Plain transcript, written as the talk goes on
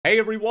Hey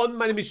everyone,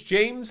 my name is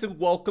James and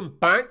welcome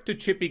back to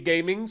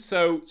ChippyGaming.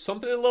 So,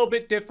 something a little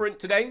bit different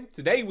today.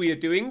 Today we are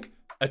doing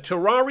a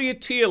Terraria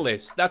tier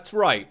list. That's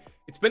right.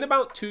 It's been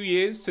about 2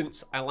 years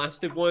since I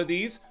last did one of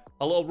these.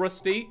 A little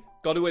rusty,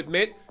 got to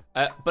admit.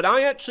 But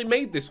I actually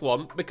made this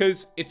one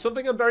because it's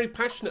something I'm very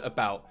passionate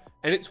about.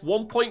 And it's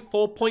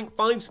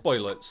 1.4.5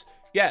 spoilers.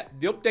 Yeah,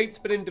 the update's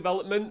been in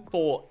development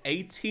for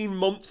 18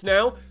 months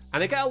now.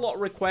 And I get a lot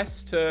of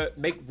requests to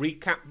make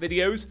recap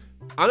videos.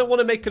 I don't want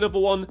to make another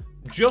one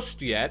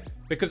just yet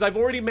because I've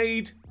already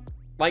made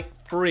like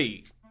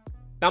 3.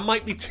 That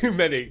might be too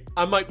many.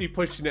 I might be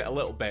pushing it a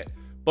little bit.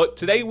 But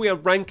today we are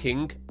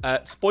ranking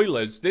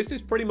spoilers. This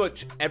is pretty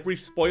much every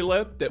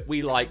spoiler that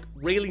we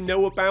really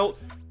know about.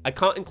 I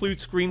can't include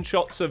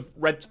screenshots of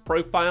Red's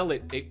profile.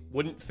 It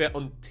wouldn't fit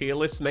on Tier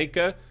List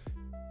Maker.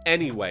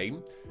 Anyway,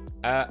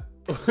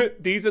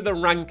 these are the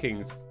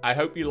rankings. I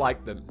hope you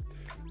like them.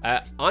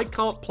 I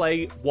can't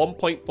play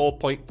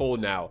 1.4.4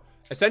 now.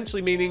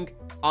 Essentially meaning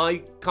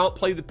I can't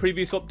play the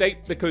previous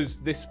update because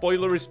this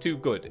spoiler is too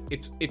good.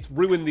 It's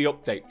ruined the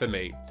update for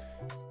me.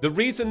 The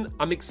reason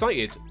I'm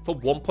excited for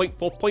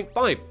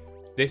 1.4.5,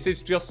 this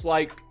is just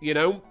like, you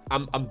know,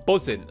 I'm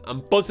buzzing.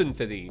 I'm buzzing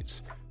for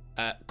these.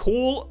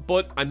 Cool,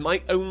 but I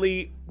might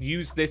only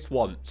use this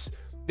once.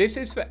 This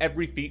is for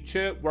every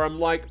feature where I'm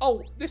like,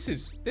 oh, this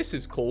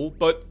is cool,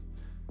 but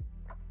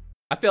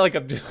I feel like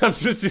I'm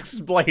just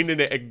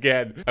explaining it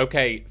again.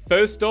 Okay,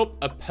 first up,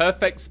 a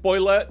perfect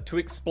spoiler to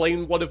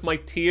explain one of my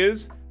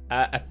tiers.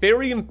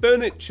 Ethereum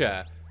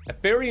Furniture.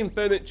 Ethereum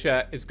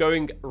Furniture is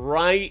going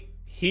right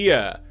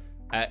here.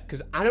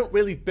 Because I don't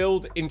really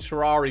build in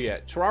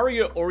Terraria.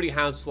 Terraria already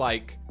has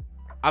like,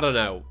 I don't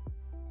know,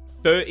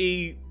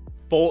 30,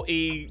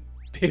 40,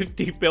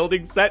 50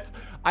 building sets.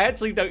 I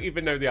actually don't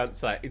even know the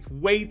answer. It's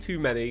way too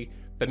many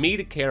for me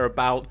to care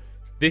about.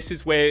 This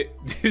is where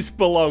this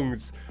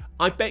belongs.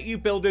 I bet you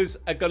builders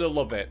are going to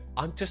love it.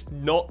 I'm just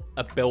not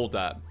a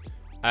builder.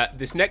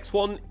 This next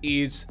one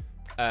is,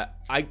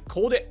 I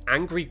called it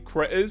Angry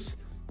Critters.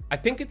 I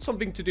think it's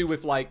something to do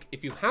with, like,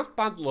 if you have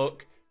bad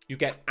luck, you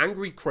get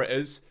angry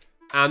critters.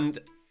 And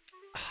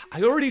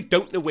I already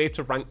don't know where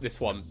to rank this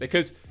one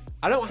because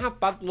I don't have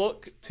bad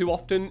luck too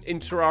often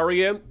in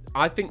Terraria.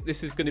 I think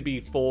this is going to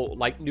be for,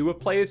 like, newer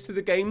players to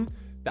the game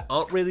that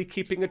aren't really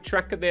keeping a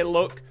track of their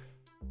luck.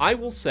 I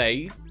will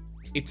say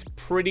it's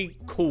pretty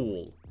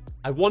cool.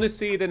 I want to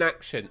see it in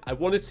action. I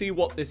want to see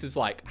what this is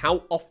like.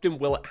 How often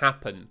will it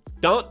happen?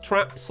 Dart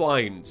trap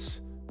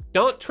slimes.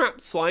 Dart trap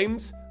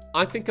slimes,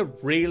 I think, are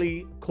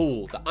really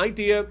cool. The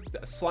idea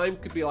that a slime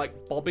could be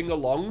like bobbing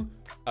along,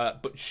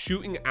 but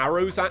shooting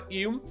arrows at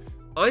you,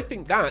 I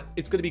think that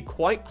is going to be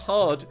quite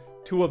hard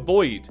to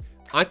avoid.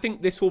 I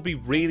think this will be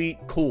really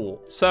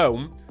cool.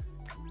 So,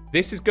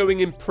 this is going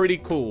in pretty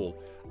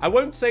cool. I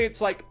won't say it's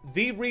like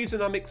the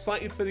reason I'm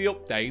excited for the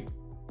update,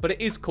 but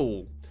it is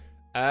cool.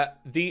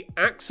 The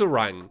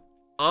Axorang.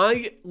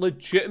 I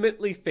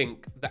legitimately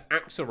think the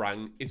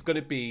Axorang is going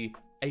to be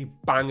a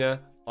banger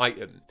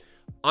item.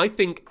 I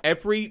think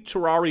every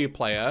Terraria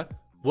player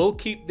will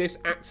keep this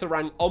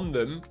Axorang on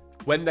them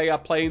when they are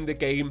playing the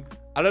game.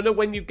 I don't know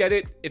when you get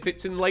it. If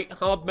it's in late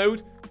hard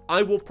mode,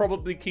 I will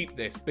probably keep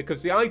this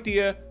because the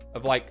idea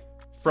of like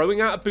throwing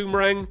out a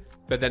boomerang,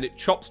 but then it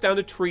chops down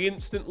a tree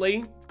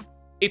instantly,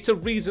 it's a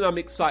reason I'm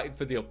excited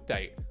for the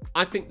update.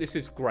 I think this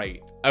is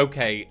great.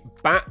 Okay,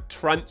 bat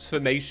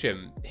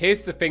transformation.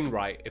 Here's the thing,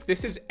 right? If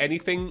this is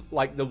anything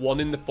like the one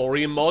in the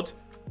Thorium mod,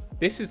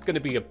 this is going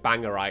to be a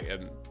banger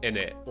item in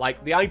it.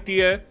 Like the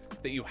idea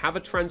that you have a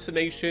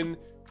transformation,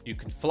 you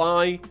can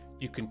fly,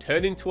 you can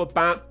turn into a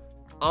bat.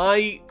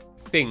 I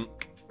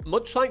think,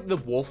 much like the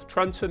wolf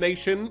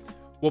transformation,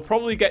 we'll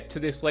probably get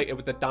to this later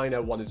with the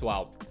dino one as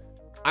well.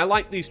 I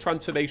like these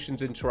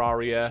transformations in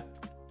Terraria.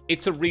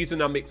 It's a reason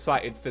I'm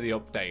excited for the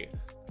update.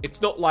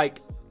 It's not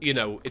like, you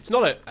know, it's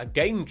not a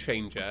game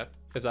changer,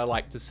 as I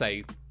like to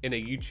say in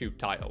a YouTube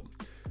title.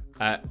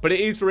 But it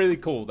is really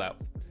cool, though.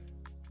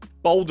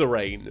 Boulder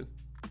Rain.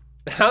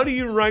 How do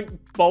you rank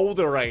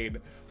Boulder Rain?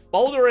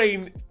 Boulder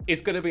Rain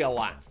is going to be a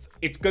laugh.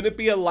 It's going to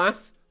be a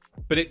laugh,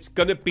 but it's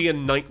going to be a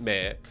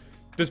nightmare.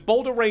 Does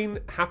Boulder Rain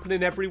happen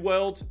in every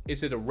world?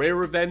 Is it a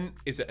rare event?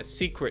 Is it a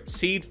secret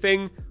seed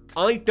thing?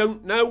 I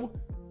don't know,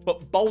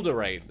 but Boulder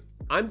Rain.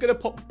 I'm going to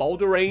put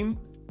Boulder Rain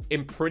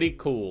in pretty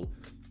cool.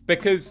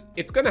 Because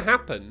it's going to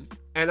happen,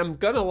 and I'm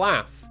going to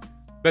laugh.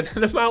 But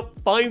then about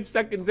 5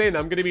 seconds in,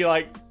 I'm going to be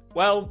like,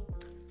 well,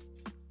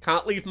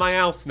 can't leave my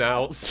house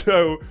now.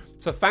 So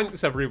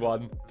thanks,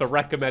 everyone, for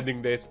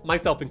recommending this.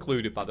 Myself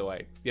included, by the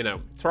way. You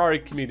know,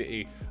 Terraria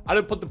community. I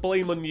don't put the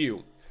blame on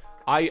you.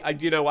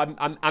 You know,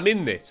 I'm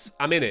in this.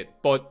 I'm in it.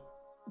 But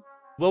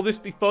will this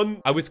be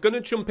fun? I was going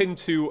to jump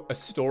into a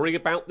story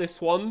about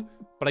this one,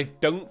 but I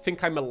don't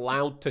think I'm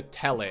allowed to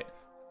tell it.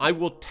 I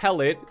will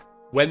tell it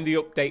when the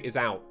update is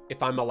out,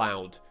 if I'm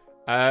allowed.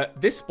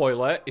 This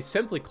spoiler is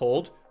simply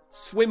called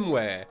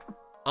swimwear.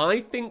 I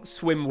think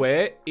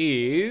swimwear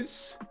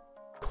is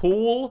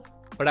cool,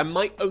 but I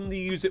might only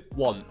use it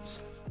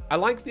once. I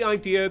like the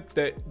idea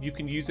that you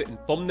can use it in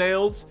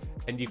thumbnails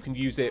and you can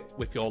use it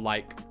with your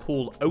like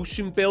cool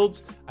ocean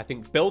builds. I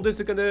think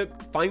builders are gonna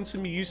find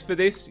some use for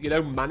this, you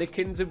know,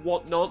 mannequins and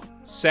whatnot.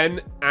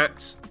 Sen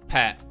Axe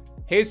Pet.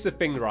 Here's the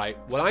thing, right?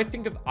 When I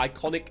think of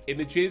iconic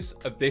images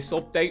of this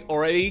update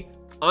already,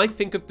 I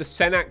think of the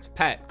Sen Axe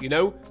Pet, you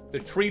know, the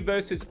tree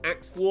versus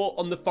axe war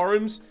on the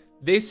forums.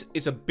 This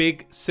is a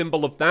big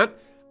symbol of that.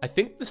 I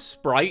think the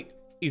sprite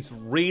is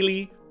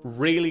really,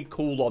 really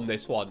cool on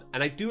this one.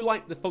 And I do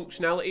like the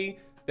functionality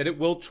that it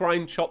will try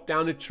and chop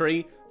down a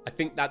tree. I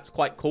think that's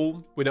quite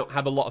cool. We don't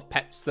have a lot of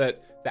pets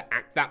that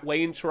act that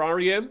way in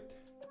Terraria.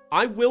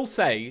 I will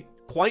say,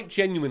 quite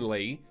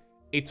genuinely,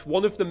 it's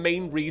one of the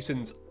main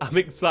reasons I'm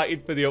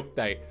excited for the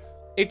update.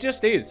 It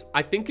just is.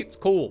 I think it's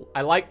cool.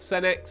 I like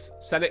Senex.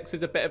 Senex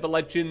is a bit of a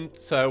legend,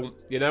 so,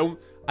 you know,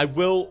 I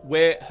will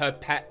wear her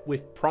pet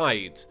with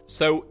pride.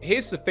 So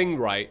here's the thing,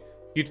 right?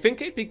 You'd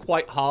think it'd be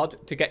quite hard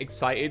to get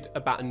excited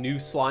about a new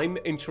slime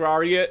in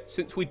Terraria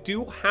since we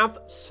do have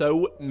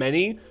so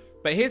many.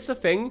 But here's the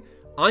thing.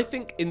 I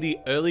think in the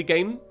early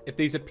game, if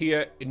these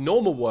appear in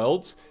normal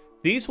worlds,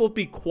 these will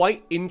be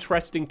quite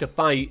interesting to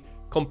fight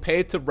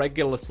compared to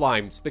regular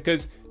slimes.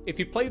 Because if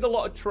you played a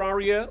lot of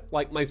Terraria,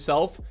 like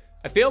myself,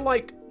 I feel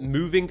like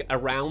moving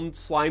around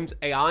slime's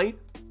AI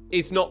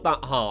is not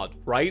that hard,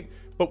 right?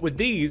 But with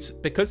these,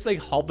 because they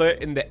hover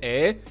in the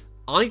air,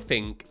 I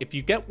think if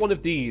you get one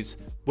of these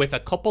with a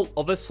couple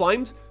other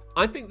slimes,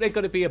 I think they're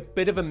going to be a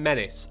bit of a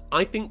menace.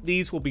 I think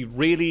these will be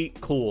really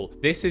cool.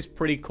 This is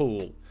pretty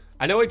cool.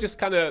 I know I just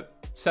kind of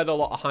said a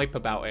lot of hype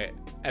about it,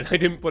 and I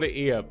didn't put it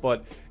here,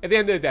 but at the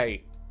end of the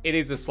day, it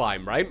is a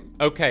slime, right?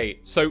 Okay,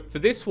 so for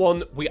this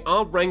one, we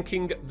are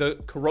ranking the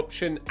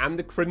corruption and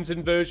the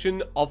crimson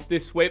version of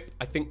this whip.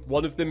 I think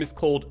one of them is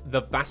called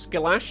the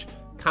Vasculash.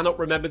 Cannot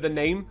remember the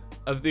name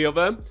of the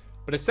other.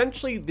 But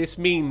essentially, this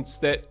means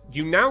that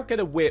you now get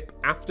a whip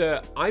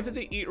after either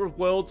the Eater of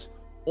Worlds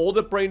or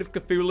the Brain of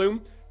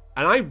Cthulhu.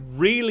 And I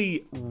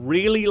really,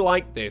 really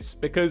like this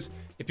because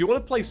if you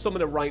want to play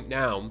Summoner right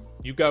now,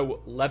 you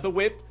go Leather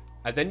Whip,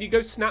 and then you go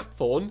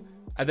Snapthorn,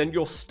 and then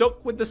you're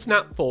stuck with the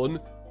Snapthorn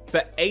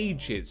for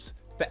ages,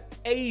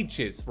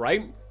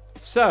 right?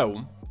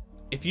 So,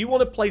 if you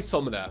want to play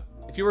Summoner,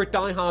 if you're a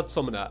diehard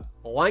Summoner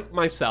like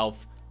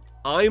myself,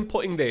 I am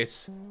putting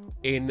this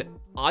in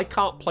I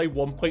can't play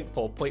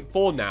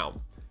 1.4.4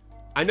 now.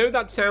 I know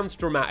that sounds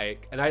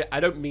dramatic, and I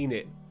don't mean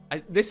it.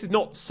 This is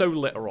not so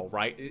literal,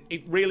 right?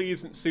 It really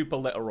isn't super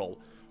literal.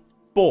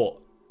 But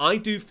I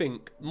do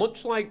think,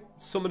 much like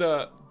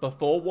Summoner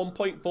before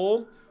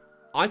 1.4,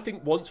 I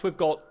think once we've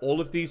got all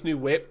of these new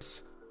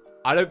whips,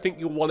 I don't think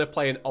you'll want to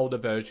play an older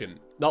version.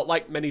 Not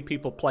like many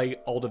people play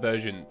older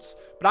versions.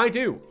 But I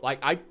do. Like,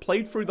 I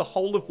played through the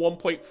whole of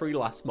 1.3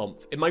 last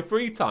month in my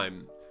free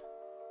time.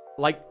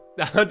 Like,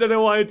 I don't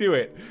know why I do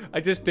it. I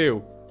just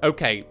do.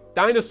 Okay,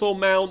 dinosaur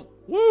mount.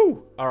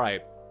 Woo!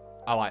 Alright.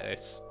 I like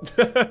this.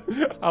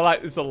 I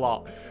like this a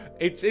lot.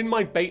 It's in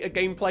my beta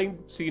gameplay,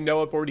 so you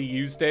know I've already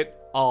used it.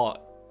 Oh,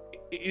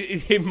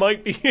 it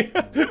might be...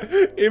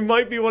 it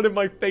might be one of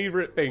my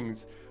favorite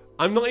things.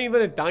 I'm not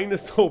even a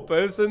dinosaur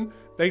person.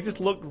 They just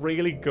look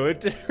really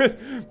good.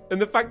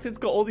 And the fact it's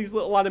got all these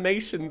little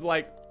animations,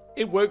 like,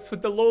 it works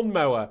with the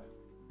lawnmower.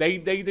 They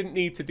didn't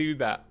need to do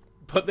that.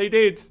 But they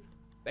did.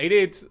 They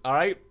did,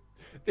 alright?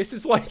 This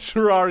is why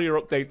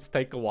Terraria updates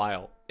take a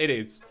while. It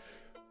is.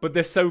 But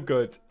they're so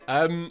good.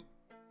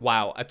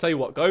 Wow, I tell you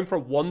what, going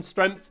from one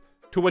strength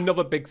to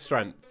another big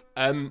strength.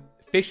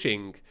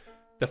 Fishing.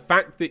 The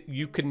fact that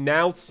you can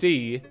now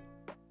see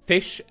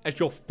fish as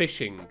you're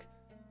fishing.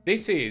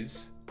 This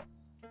is...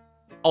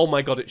 Oh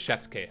my god, it's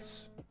chef's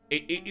kiss.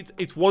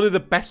 It's one of the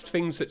best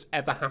things that's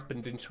ever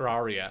happened in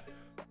Terraria.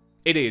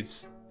 It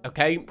is,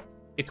 okay?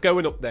 It's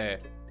going up there.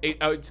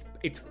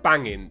 It's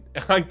banging.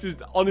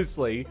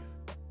 Honestly,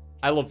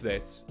 I love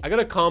this. I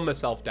gotta calm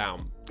myself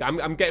down.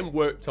 I'm getting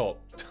worked up.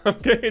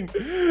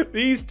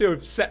 These two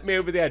have set me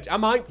over the edge.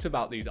 I'm hyped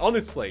about these,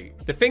 honestly.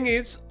 The thing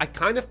is, I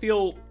kind of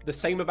feel the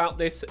same about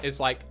this as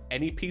like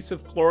any piece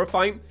of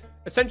chlorophyte.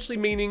 Essentially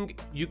meaning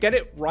you get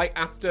it right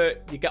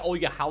after you get all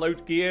your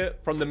hallowed gear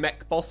from the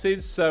mech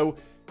bosses. So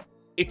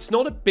it's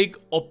not a big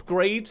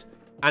upgrade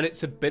and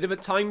it's a bit of a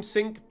time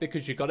sink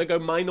because you got to go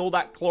mine all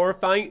that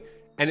chlorophyte.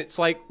 And it's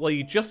like, well,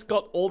 you just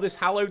got all this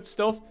hallowed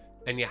stuff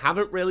and you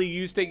haven't really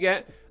used it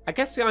yet. I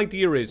guess the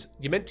idea is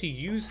you're meant to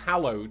use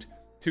hallowed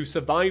to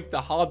survive the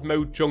hard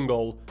mode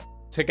jungle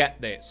to get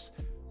this.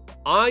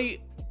 I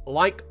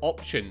like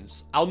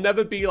options. I'll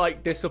never be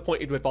like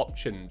disappointed with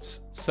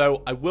options.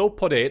 So I will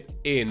put it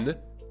in.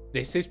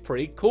 This is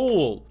pretty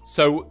cool.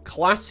 So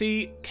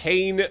classy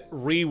cane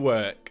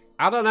rework.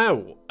 I don't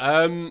know.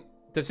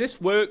 Does this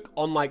work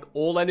on like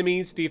all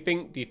enemies? Do you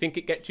think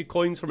it gets you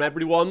coins from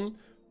everyone?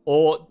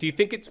 Or do you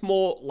think it's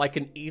more like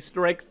an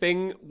Easter egg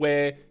thing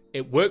where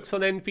it works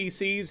on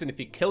NPCs and if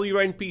you kill your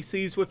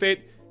NPCs with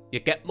it, you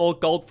get more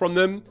gold from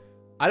them?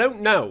 I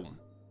don't know.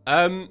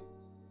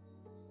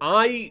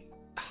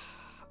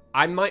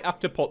 I might have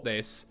to put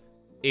this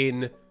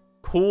in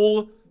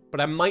cool,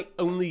 but I might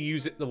only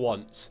use it the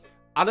once.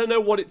 I don't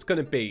know what it's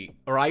going to be,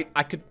 all right?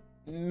 I could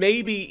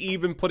maybe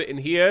even put it in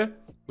here,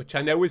 which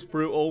I know is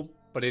brutal,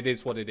 but it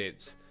is what it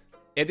is.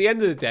 At the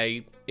end of the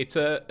day, it's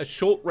a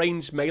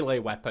short-range melee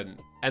weapon.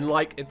 And,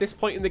 like, at this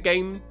point in the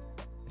game,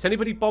 is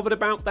anybody bothered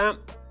about that?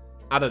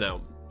 I don't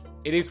know.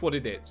 It is what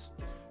it is.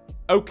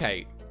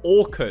 Okay,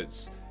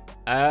 orcas.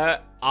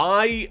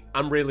 I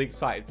am really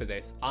excited for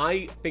this.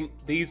 I think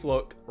these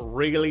look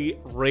really,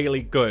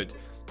 really good.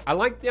 I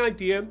like the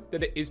idea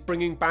that it is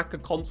bringing back a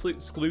console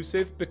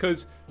exclusive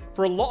because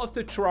for a lot of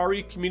the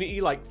Terraria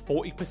community, like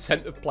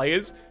 40% of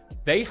players,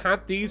 they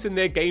had these in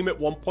their game at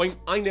one point.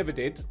 I never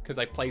did because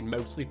I played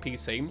mostly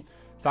PC,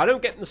 so I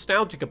don't get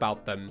nostalgic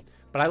about them.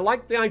 But I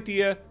like the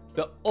idea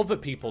that other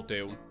people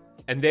do,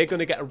 and they're going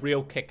to get a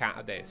real kick out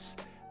of this.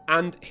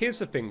 And here's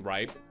the thing,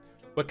 right?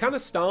 We're kind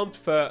of starved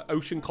for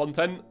ocean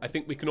content. I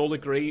think we can all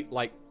agree,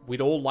 like,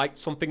 we'd all like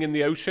something in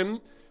the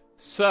ocean.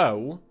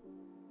 So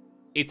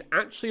it's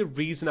actually a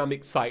reason I'm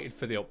excited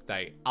for the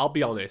update. I'll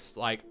be honest,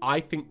 like, I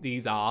think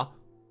these are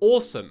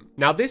awesome.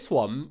 Now, this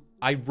one,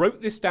 I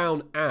wrote this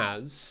down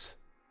as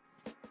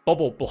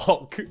bubble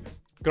block.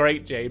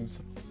 Great,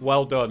 James.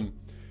 Well done.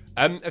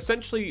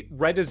 Essentially,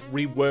 Red has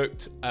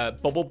reworked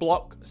bubble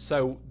block,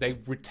 so they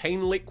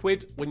retain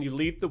liquid when you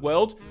leave the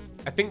world.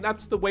 I think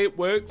that's the way it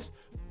works,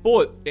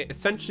 but it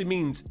essentially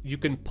means you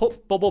can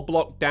put bubble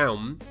block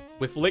down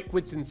with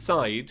liquids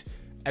inside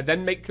and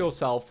then make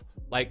yourself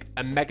like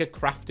a mega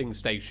crafting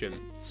station.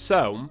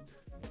 So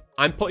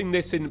I'm putting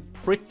this in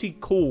pretty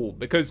cool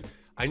because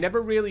I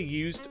never really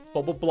used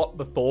bubble block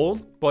before,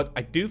 but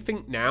I do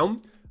think now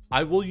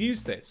I will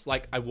use this.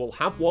 Like, I will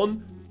have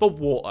one for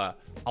water.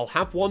 I'll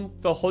have one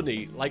for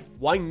honey. Like,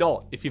 why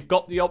not? If you've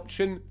got the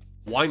option,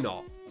 why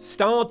not?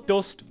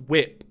 Stardust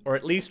Whip, or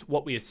at least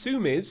what we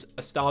assume is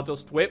a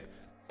Stardust Whip.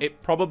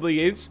 It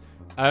probably is.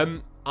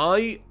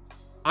 I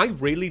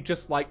really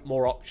just like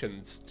more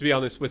options, to be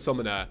honest, with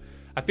Summoner.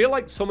 I feel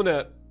like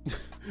Summoner,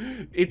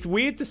 it's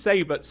weird to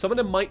say, but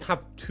Summoner might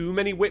have too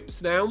many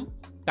whips now.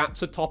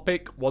 That's a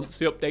topic once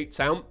the update's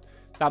out.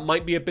 That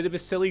might be a bit of a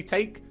silly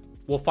take.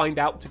 We'll find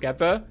out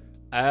together.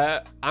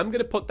 I'm going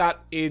to put that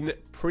in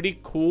pretty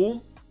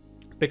cool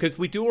because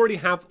we do already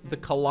have the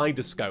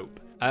Kaleidoscope.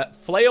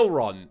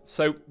 Flairon.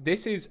 So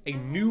this is a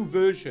new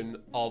version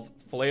of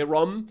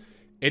Flairon.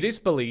 It is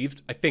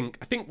believed, I think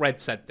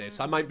Red said this,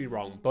 I might be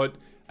wrong, but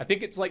I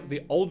think it's like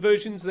the old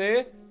version's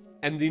there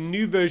and the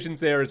new version's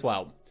there as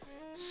well.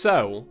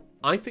 So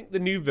I think the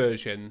new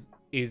version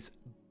is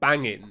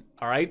banging,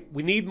 all right?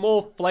 We need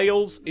more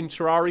flails in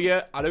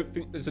Terraria. I don't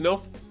think there's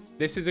enough.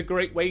 This is a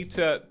great way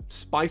to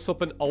spice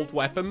up an old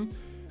weapon.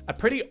 A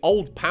pretty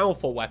old,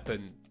 powerful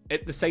weapon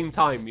at the same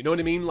time. You know what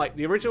I mean? Like,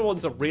 the original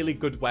one's a really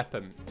good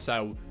weapon.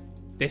 So,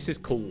 this is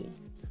cool.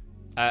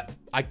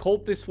 I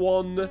called this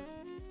one...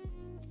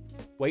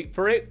 Wait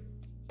for it.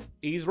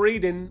 He's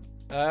reading.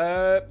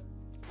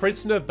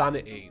 Prisoner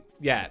Vanity.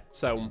 Yeah,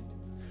 so...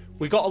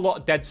 We got a lot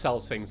of Dead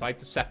Cells things. I had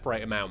to separate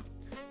them out.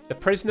 The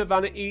Prisoner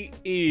Vanity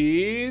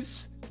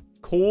is...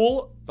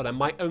 cool, but I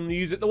might only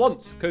use it the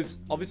once. Because,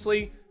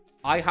 obviously...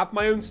 I have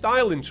my own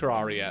style in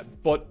Terraria,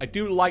 but I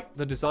do like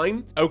the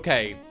design.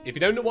 Okay, if you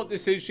don't know what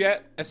this is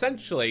yet,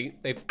 essentially,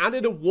 they've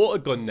added a water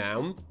gun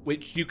now,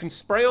 which you can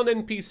spray on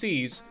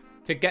NPCs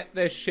to get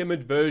their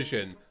shimmered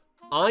version.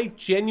 I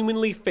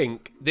genuinely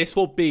think this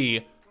will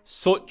be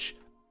such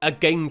a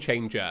game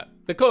changer,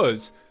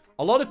 because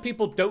a lot of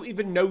people don't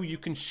even know you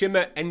can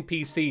shimmer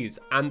NPCs,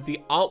 and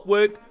the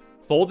artwork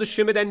for the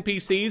shimmered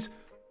NPCs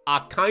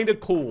are kind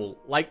of cool.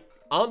 Like,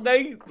 aren't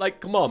they?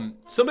 Like, come on.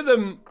 Some of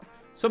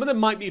them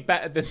might be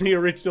better than the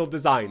original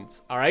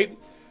designs, all right?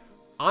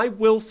 I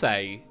will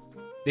say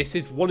this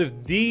is one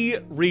of the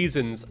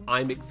reasons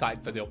I'm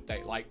excited for the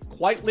update. Like,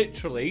 quite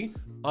literally,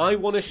 I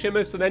want to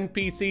shimmer some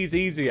NPCs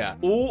easier.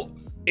 Oh,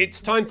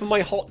 it's time for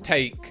my hot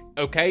take,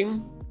 okay?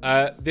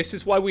 This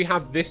is why we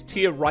have this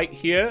tier right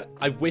here.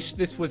 I wish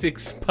this was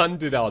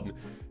expanded on.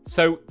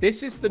 So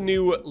this is the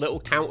new little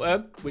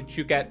counter, which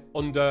you get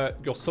under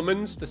your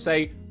summons to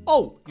say,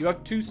 oh, you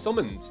have 2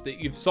 summons that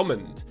you've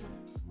summoned.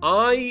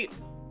 I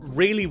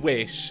really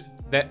wish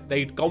that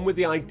they'd gone with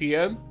the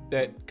idea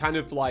that kind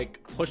of like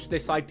pushed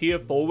this idea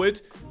forward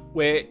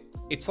where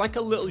it's like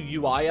a little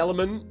UI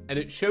element and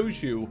it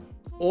shows you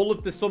all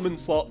of the summon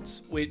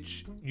slots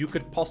which you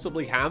could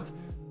possibly have.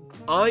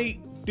 I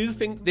do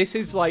think this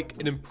is like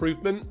an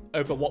improvement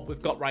over what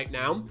we've got right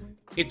now.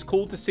 It's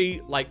cool to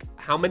see like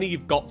how many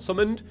you've got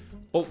summoned,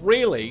 but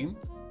really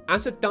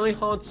as a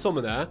diehard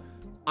summoner,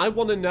 I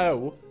want to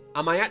know,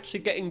 am I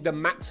actually getting the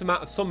max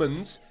amount of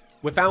summons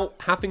without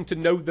having to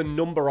know the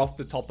number off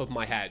the top of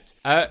my head?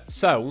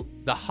 So,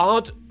 the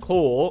hard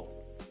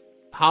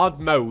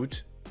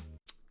mode,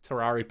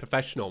 Terraria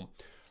Professional,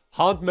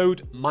 hard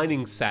mode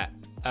mining set.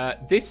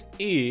 This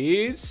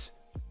is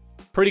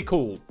pretty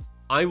cool.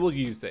 I will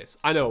use this.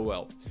 I know I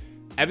will.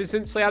 Ever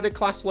since I had a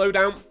class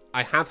loadout,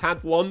 I have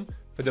had one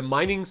for the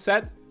mining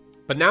set,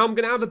 but now I'm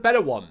going to have a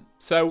better one.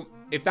 So,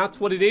 if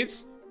that's what it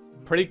is,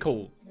 pretty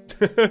cool.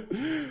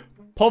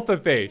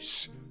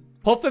 Pufferfish.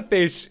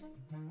 Pufferfish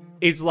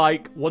is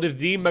like one of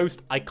the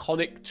most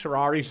iconic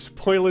Terraria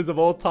spoilers of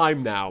all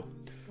time now.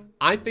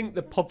 I think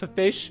the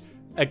pufferfish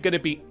are going to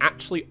be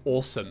actually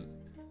awesome.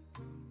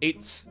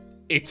 It's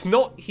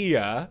not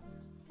here,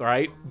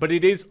 right? But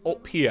it is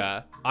up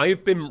here. I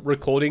have been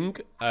recording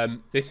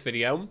this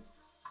video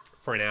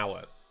for an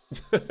hour.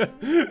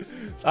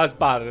 That's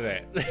bad, isn't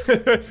it?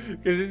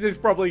 Because this is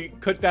probably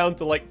cut down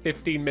to like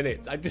 15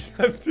 minutes. I'm just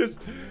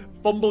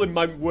fumbling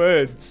my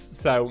words.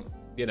 So,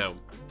 you know,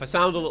 if I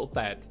sound a little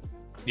dead,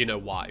 you know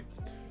why.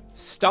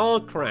 Star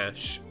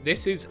Crash.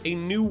 This is a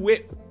new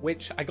whip,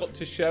 which I got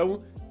to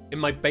show in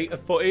my beta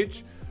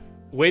footage.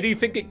 Where do you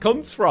think it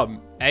comes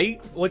from? Eh?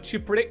 What's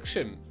your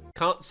prediction?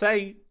 Can't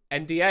say.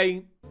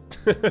 NDA.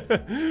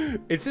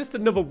 It's just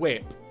another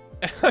whip.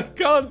 I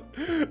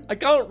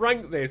can't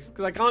rank this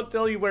because I can't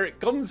tell you where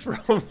it comes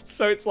from.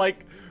 So it's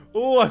like,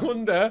 oh, I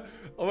wonder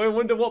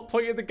what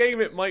point of the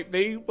game it might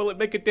be. Will it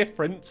make a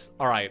difference?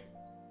 All right.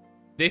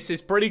 This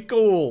is pretty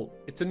cool.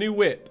 It's a new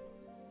whip.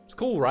 It's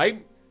cool,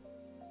 right?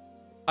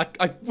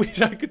 I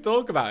wish I could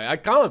talk about it. I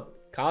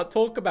can't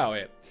talk about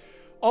it.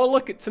 Oh,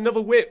 look, it's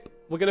another whip.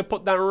 We're going to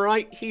put that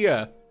right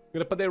here. We're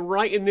going to put it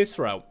right in this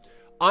row.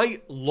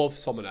 I love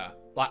Summoner.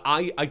 Like,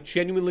 I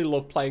genuinely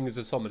love playing as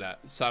a Summoner.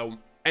 So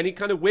any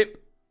kind of whip,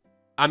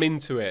 I'm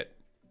into it.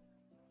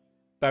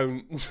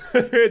 Don't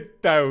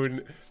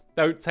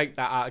take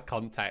that out of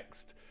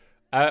context.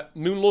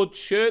 Moonlord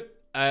shirt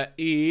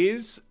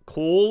is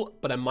cool,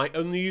 but I might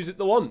only use it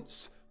the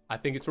once. I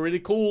think it's really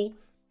cool.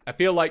 I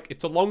feel like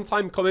it's a long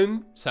time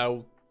coming,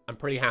 so I'm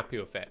pretty happy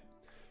with it.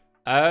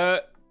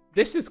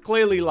 This is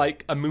clearly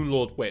like a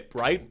Moonlord whip,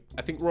 right?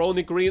 I think we're all in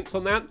agreement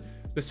on that.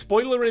 The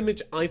spoiler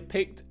image I've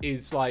picked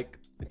is like,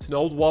 it's an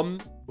old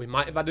one. We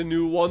might have had a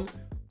new one.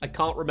 I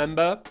can't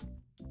remember.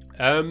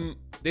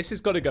 This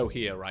has got to go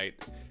here, right?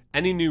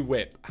 Any new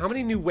whip. How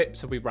many new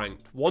whips have we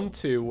ranked? 1,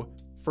 2,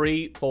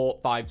 3, 4,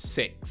 5,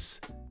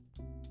 6.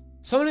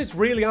 Summoners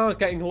really are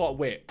getting a lot of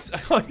whips.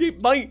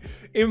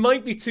 it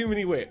might be too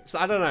many whips.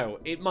 I don't know.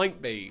 It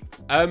might be.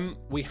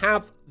 We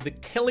have the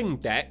killing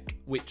deck,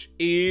 which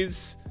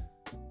is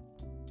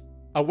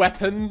a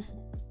weapon,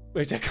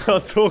 which I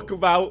can't talk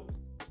about.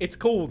 It's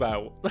cool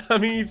though. I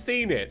mean, you've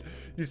seen it.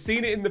 You've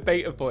seen it in the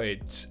beta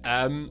footage.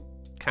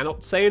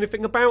 Cannot say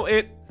anything about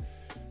it.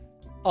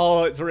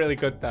 Oh, it's really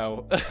good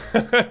though.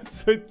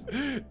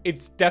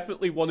 It's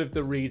definitely one of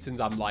the reasons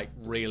I'm like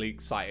really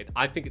excited.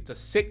 I think it's a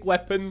sick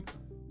weapon.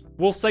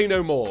 We'll say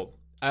no more.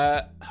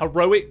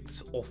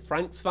 Heroics or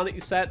Frank's vanity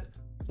set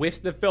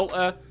with the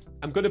filter.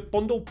 I'm going to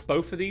bundle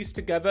both of these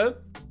together.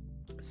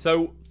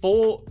 So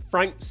for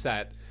Frank's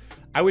set,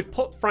 I would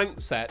put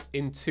Frank's set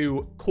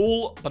into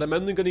cool, but I'm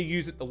only going to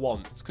use it the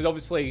once. Because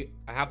obviously,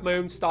 I have my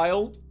own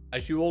style.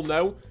 As you all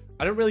know,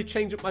 I don't really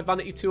change up my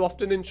vanity too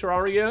often in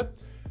Terraria.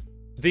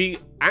 The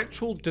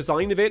actual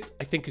design of it,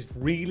 I think, is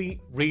really,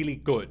 really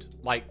good.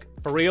 Like,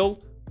 for real,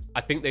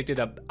 I think they did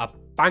a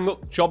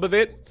bang-up job of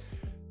it.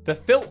 The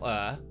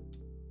filter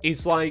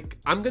is like,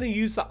 I'm going to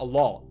use that a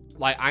lot.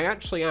 Like, I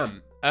actually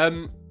am.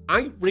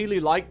 I really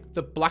like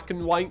the black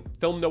and white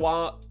film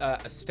noir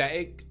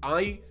aesthetic.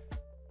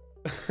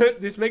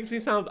 This makes me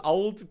sound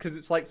old because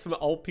it's like some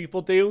old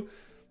people do.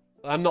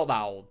 I'm not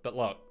that old, but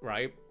look,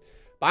 right?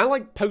 But I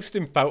like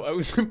posting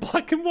photos in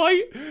black and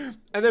white,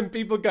 and then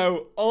people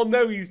go, oh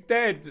no, he's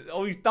dead.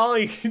 Oh, he's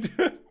died.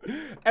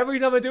 Every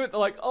time I do it, they're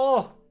like,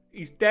 oh,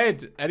 he's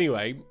dead.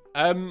 Anyway,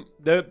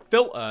 the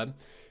filter,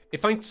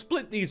 if I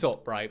split these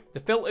up, right, the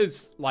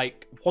filter's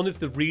like one of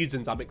the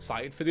reasons I'm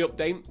excited for the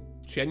update,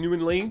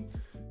 genuinely.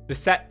 The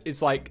set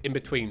is like in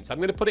between, so I'm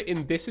going to put it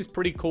in. This is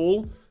pretty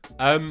cool.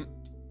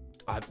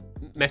 I've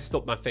messed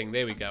up my thing.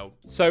 There we go.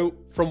 So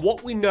from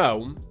what we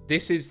know,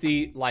 this is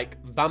the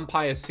like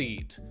vampire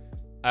seed.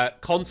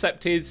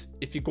 Concept is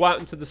if you go out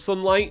into the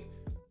sunlight,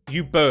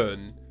 you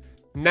burn.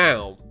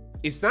 Now,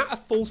 is that a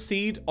full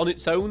seed on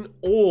its own,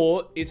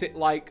 or is it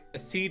like a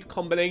seed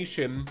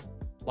combination,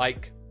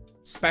 like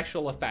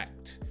special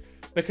effect?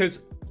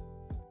 Because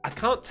I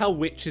can't tell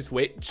which is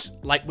which.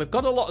 Like, we've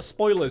got a lot of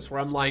spoilers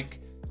where I'm like,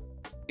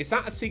 is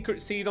that a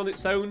secret seed on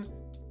its own?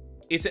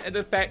 Is it an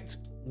effect?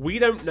 We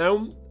don't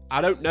know. I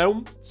don't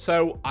know.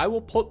 So I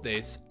will put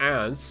this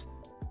as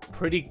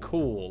pretty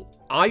cool.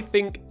 I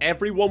think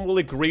everyone will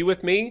agree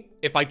with me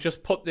if I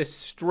just put this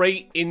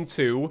straight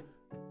into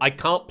I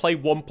can't play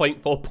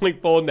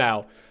 1.4.4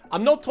 now.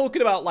 I'm not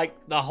talking about like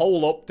the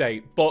whole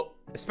update, but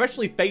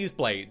especially phase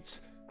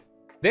blades.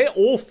 They're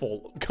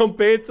awful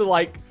compared to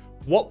like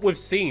what we've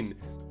seen.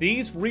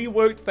 These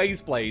reworked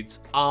phase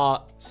blades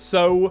are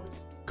so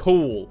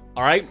cool,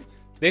 all right?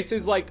 This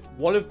is like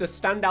one of the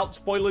standout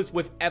spoilers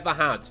we've ever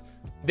had.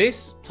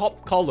 This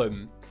top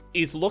column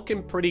is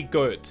looking pretty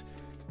good.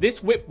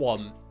 This whip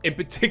one in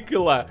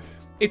particular,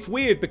 it's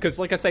weird because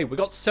like I say, we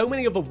got so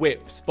many other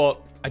whips, but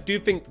I do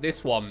think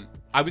this one,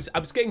 I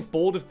was getting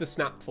bored of the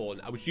snap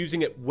thorn. I was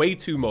using it way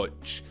too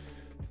much.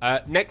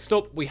 Next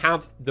up, we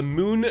have the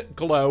Moon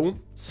Glow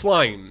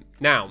Slime.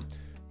 Now,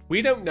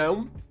 we don't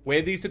know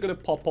where these are going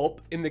to pop up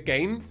in the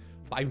game,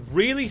 but I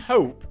really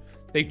hope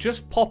they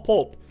just pop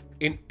up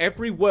in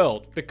every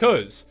world,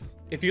 because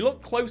if you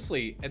look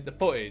closely at the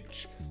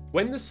footage,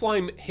 when the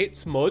slime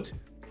hits mud,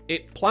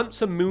 it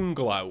plants a moon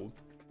glow.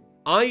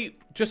 I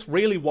just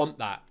really want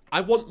that.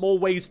 I want more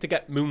ways to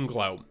get moon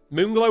glow.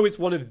 Moon glow is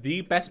one of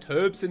the best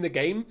herbs in the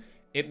game.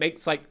 It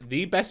makes like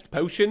the best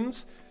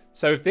potions.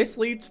 So if this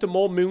leads to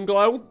more moon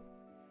glow,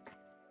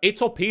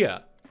 it's up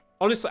here.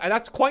 Honestly, and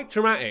that's quite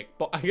dramatic,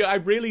 but I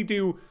really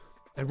do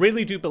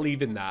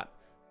believe in that.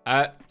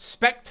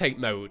 Spectate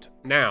mode.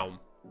 Now,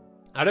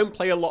 I don't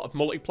play a lot of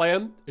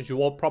multiplayer, as you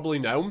all probably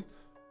know,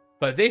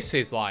 but this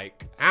is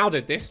like, how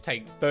did this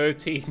take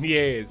 13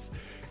 years?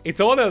 It's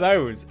one of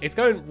those. It's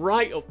going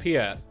right up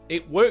here.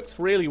 It works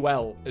really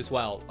well as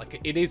well.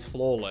 Like, it is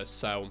flawless,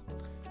 so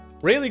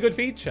really good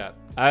feature.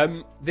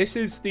 This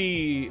is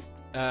the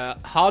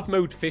hard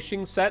mode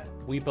fishing set,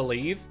 we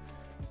believe.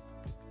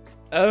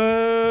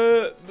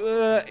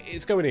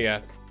 It's going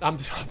here.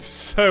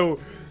 Do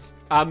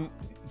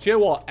you know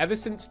what? Ever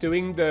since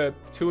doing the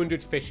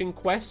 200 fishing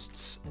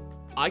quests,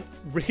 I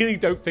really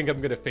don't think I'm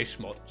going to fish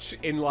much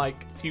in,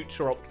 like,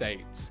 future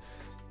updates.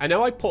 I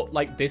know I put,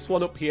 like, this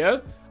one up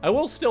here. I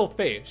will still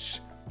fish,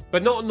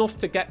 but not enough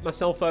to get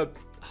myself a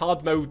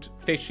hard mode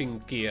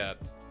fishing gear.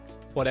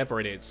 Whatever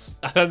it is.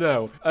 I don't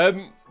know.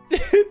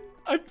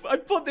 I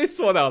put this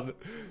one on.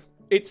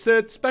 It's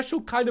a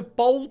special kind of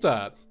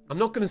boulder. I'm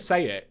not going to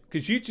say it,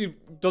 because YouTube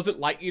doesn't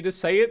like you to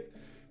say it.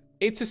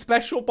 It's a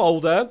special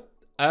boulder.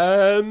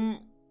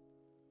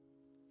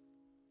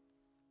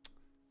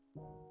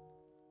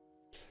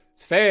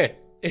 It's fair.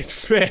 It's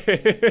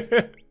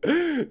fair.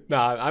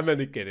 Nah, I'm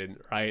only kidding,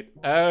 right?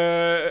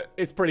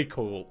 It's pretty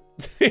cool.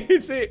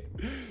 Is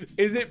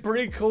it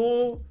pretty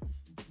cool?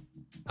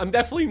 I'm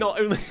definitely not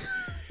only...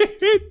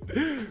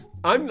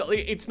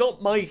 It's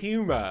not my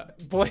humor,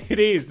 but it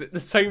is at the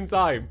same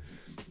time.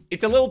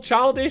 It's a little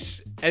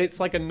childish, and it's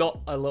like a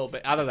little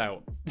bit, I don't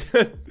know.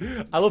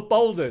 I love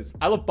boulders.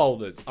 I love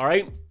boulders, all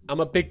right? I'm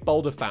a big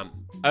boulder fan.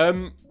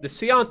 The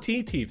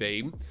CRT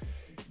TV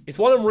is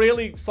what I'm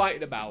really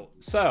excited about.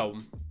 So,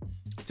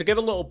 to give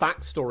a little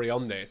backstory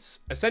on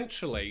this,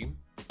 essentially,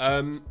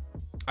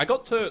 I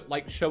got to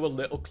like show a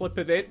little clip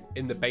of it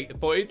in the beta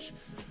footage.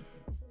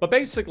 But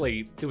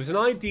basically, there was an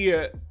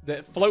idea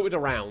that floated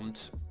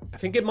around. I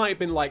think it might have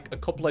been like a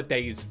couple of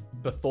days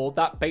before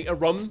that beta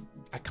run.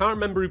 I can't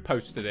remember who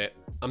posted it.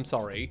 I'm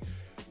sorry.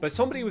 But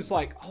somebody was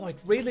like, oh,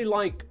 I'd really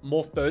like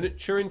more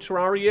furniture in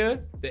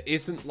Terraria that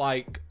isn't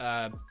like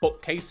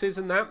bookcases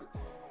and that.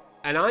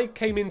 And I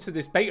came into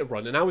this beta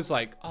run and I was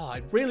like, oh,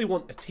 I really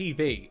want a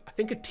TV. I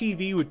think a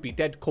TV would be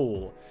dead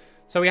cool.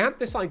 So we had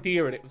this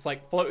idea and it was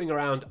like floating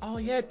around. Oh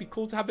yeah, it'd be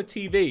cool to have a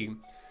TV.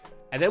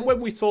 And then when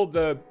we saw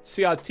the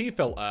CRT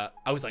filter,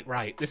 I was like,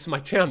 right, this is my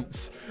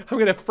chance. I'm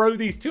going to throw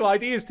these two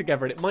ideas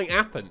together and it might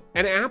happen.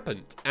 And it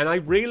happened. And I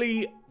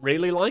really,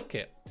 really like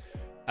it.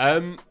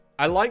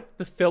 I like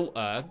the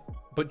filter,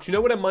 but do you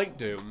know what I might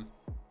do?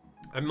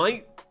 I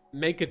might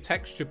make a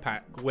texture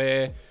pack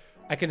where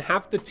I can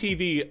have the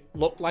TV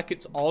look like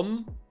it's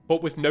on,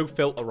 but with no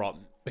filter on.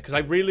 Because I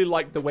really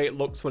like the way it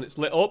looks when it's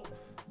lit up.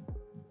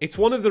 It's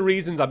one of the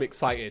reasons I'm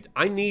excited.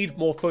 I need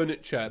more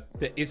furniture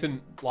that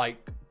isn't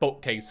like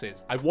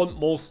bookcases. I want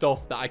more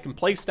stuff that I can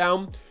place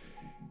down.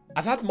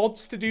 I've had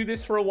mods to do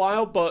this for a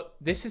while, but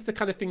this is the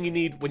kind of thing you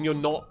need when you're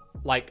not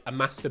like a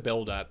master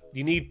builder.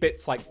 You need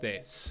bits like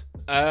this.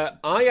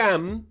 I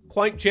am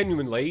quite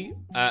genuinely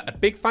a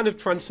big fan of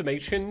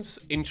transformations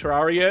in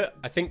Terraria.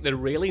 I think they're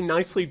really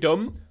nicely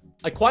done.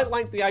 I quite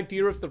like the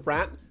idea of the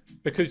rat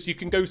because you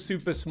can go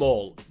super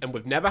small, and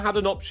we've never had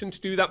an option to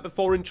do that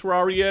before in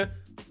Terraria.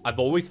 I've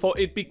always thought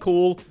it'd be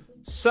cool.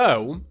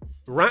 So,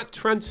 rat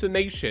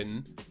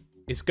transformation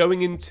is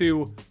going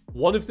into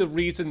one of the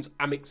reasons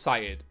I'm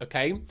excited,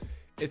 okay?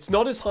 It's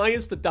not as high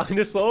as the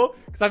dinosaur,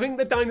 because I think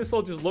the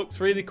dinosaur just looks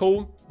really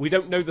cool. We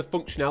don't know the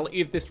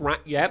functionality of this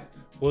rat yet.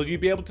 Will you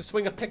be able to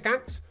swing a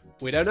pickaxe?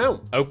 We don't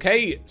know.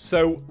 Okay,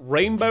 so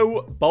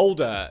Rainbow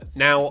Boulder.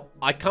 Now,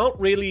 I can't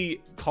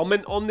really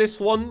comment on this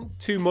one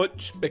too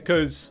much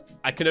because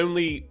I can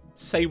only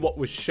say what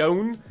was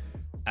shown.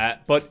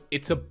 But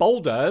it's a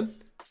boulder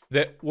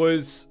that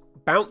was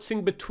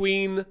bouncing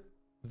between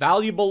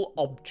valuable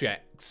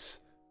objects.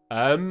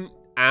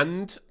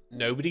 And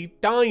nobody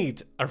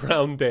died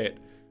around it.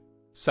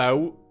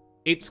 So,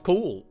 it's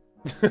cool.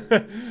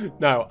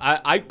 No,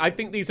 I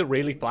think these are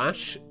really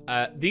flash.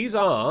 These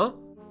are...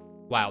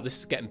 Wow, this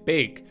is getting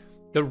big.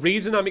 The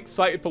reason I'm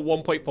excited for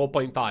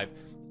 1.4.5,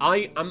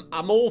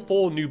 I'm all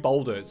for new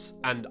boulders,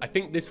 and I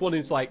think this one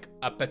is like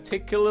a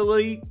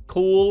particularly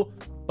cool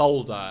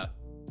boulder.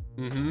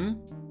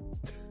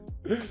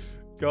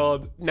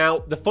 God. Now,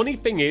 the funny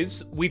thing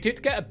is, we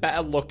did get a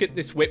better look at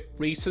this whip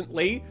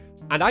recently,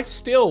 and I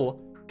still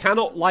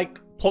cannot, like,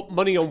 put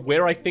money on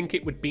where I think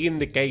it would be in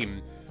the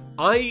game.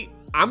 I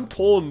am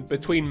torn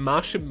between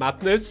Martian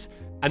Madness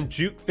and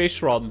Duke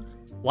Fishron,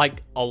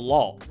 like, a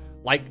lot.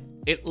 Like,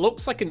 it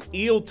looks like an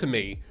eel to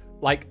me.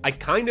 Like, I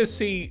kind of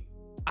see...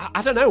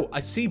 I don't know. I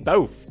see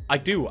both. I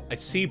do. I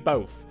see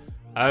both.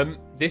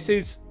 This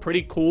is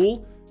pretty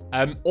cool.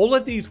 All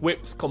of these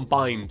whips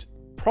combined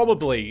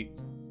probably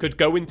could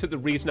go into the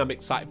reason I'm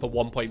excited for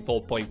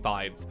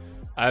 1.4.5.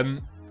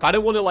 I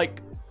don't want to,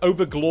 like,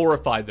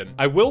 over-glorify them.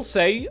 I will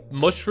say,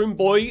 Mushroom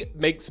Boy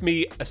makes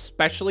me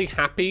especially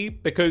happy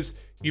because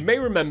you may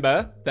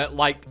remember that,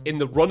 like, in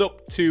the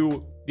run-up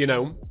to, you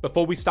know,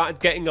 before we started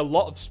getting a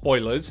lot of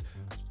spoilers,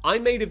 I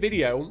made a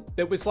video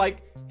that was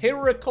like, here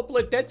are a couple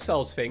of Dead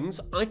Cells things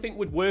I think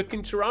would work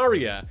in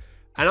Terraria.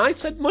 And I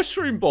said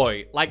Mushroom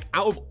Boy. Like,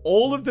 out of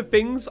all of the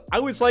things, I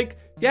was like,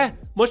 yeah,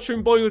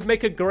 Mushroom Boy would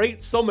make a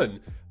great summon.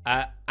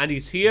 And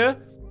he's here,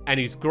 and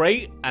he's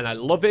great, and I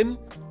love him.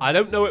 I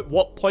don't know at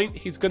what point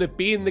he's going to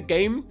be in the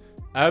game.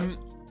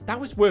 That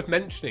was worth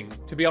mentioning,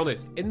 to be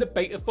honest. In the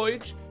beta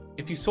footage,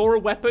 if you saw a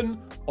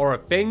weapon or a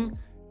thing,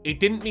 it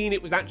didn't mean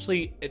it was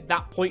actually at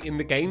that point in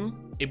the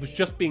game. It was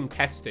just being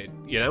tested,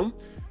 you know?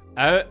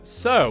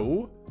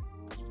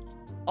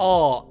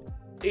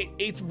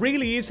 It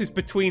really is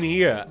between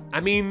here.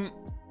 I mean,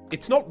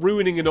 it's not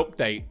ruining an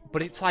update,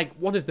 but it's like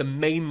one of the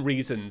main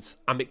reasons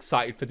I'm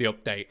excited for the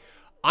update.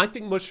 I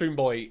think Mushroom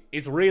Boy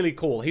is really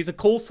cool. He's a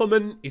cool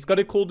summon. He's got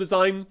a cool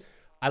design.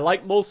 I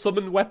like more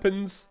summon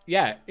weapons.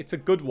 Yeah, it's a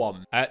good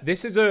one.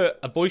 This is a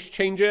voice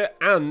changer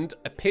and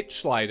a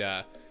pitch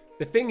slider.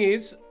 The thing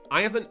is,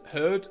 I haven't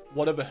heard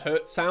whatever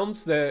hurt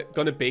sounds they're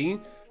going to be.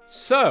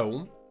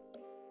 So,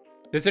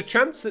 there's a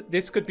chance that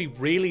this could be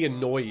really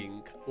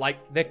annoying.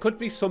 Like, there could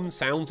be some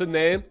sounds in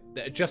there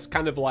that are just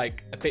kind of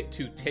like a bit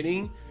too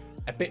tinny,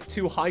 a bit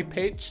too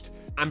high-pitched.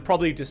 I'm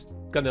probably just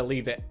going to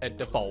leave it at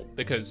default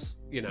because,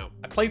 you know,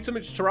 I played so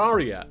much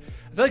Terraria.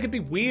 I feel like it'd be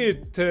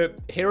weird to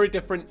hear a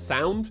different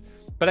sound,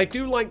 but I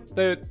do like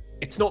that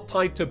it's not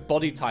tied to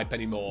body type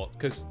anymore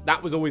because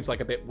that was always like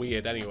a bit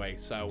weird anyway.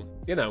 So,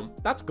 you know,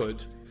 that's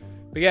good.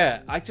 But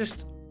yeah, I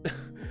just...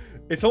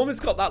 It's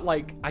almost got that,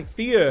 like, I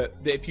fear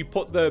that if you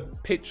put the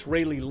pitch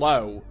really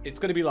low, it's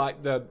going to be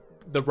like the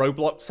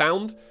Roblox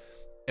sound.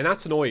 And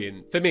that's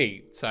annoying for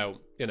me.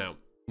 So, you know.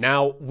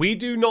 Now, we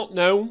do not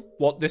know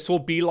what this will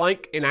be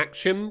like in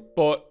action,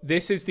 but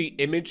this is the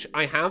image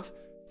I have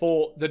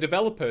for the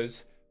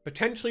developers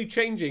potentially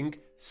changing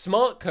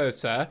Smart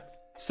Cursor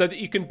so that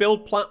you can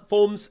build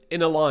platforms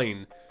in a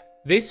line.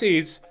 This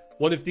is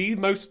one of the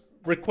most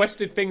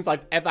requested things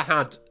I've ever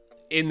had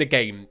in the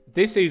game.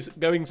 This is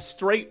going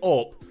straight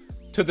up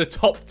to the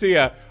top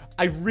tier.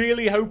 I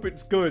really hope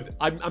it's good.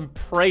 I'm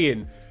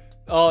praying.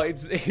 Oh,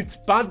 it's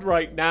bad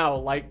right now.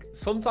 Like,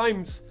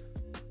 sometimes...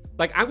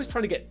 Like, I was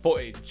trying to get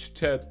footage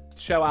to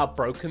show how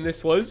broken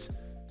this was.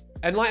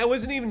 And, like, I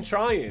wasn't even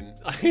trying.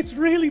 It's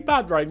really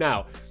bad right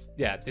now.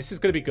 Yeah, this is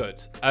going to be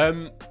good.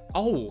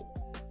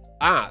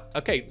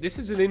 Okay, this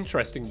is an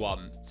interesting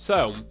one.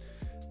 So,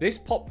 this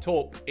popped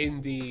up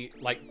in the,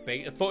 like,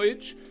 beta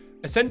footage.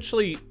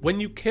 Essentially, when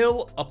you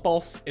kill a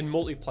boss in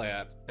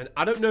multiplayer, and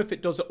I don't know if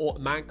it does it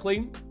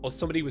automatically, or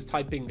somebody was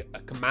typing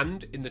a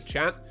command in the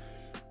chat,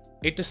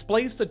 it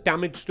displays the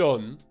damage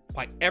done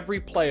by every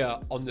player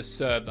on the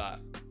server.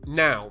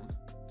 Now,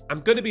 I'm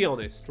going to be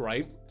honest,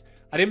 right?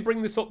 I didn't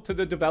bring this up to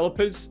the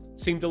developers.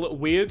 Seemed a little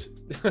weird.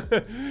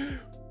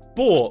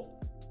 But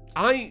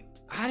I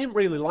didn't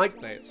really like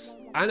this.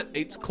 And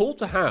it's cool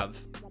to have.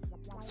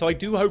 So I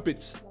do hope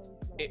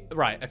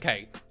right,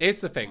 okay.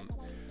 Here's the thing.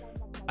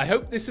 I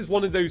hope this is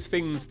one of those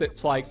things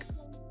that's like,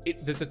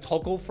 there's a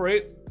toggle for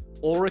it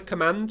or a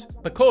command,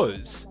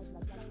 because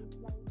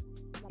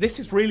this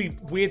is really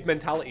weird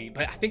mentality,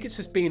 but I think it's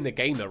just being the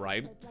gamer,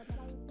 right?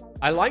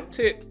 I liked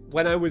it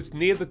when I was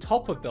near the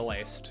top of the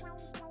list,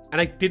 and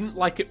I didn't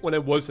like it when I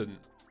wasn't,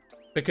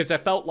 because I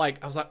felt like,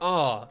 I was like,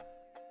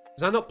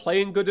 was I not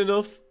playing good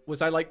enough?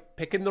 Was I like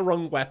picking the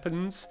wrong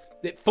weapons?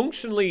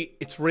 Functionally,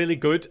 it's really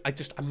good.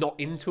 I'm not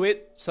into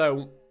it.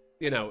 So,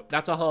 you know,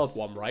 that's a hard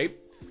one, right?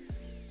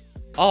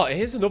 Oh,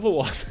 here's another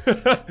one.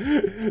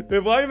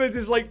 Why am I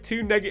just like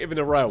too negative in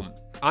a row?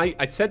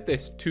 I said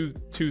this to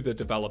the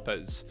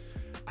developers.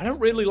 I don't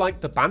really like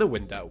the banner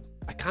window.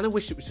 I kind of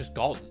wish it was just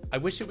gone. I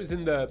wish it was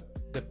in the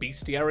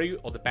bestiary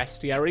or the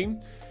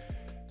bestiary.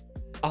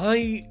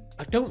 I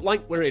don't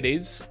like where it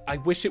is. I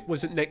wish it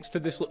wasn't next to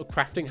this little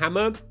crafting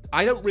hammer.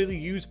 I don't really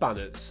use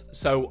banners.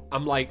 So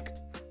I'm like,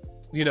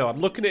 you know, I'm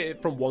looking at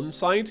it from one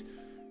side.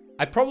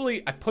 I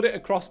put it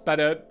across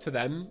better to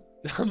them.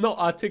 I'm not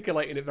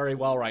articulating it very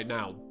well right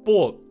now.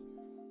 But,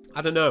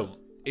 I don't know.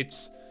 If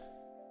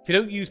you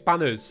don't use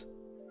banners,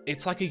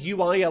 it's like a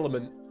UI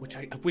element, which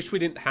I wish we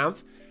didn't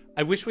have.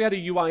 I wish we had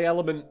a UI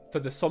element for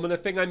the summoner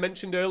thing I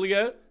mentioned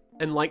earlier,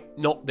 and like,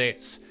 not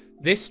this.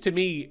 This, to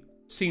me,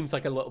 seems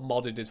like a little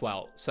modded as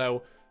well.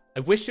 So, I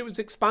wish it was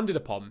expanded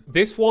upon.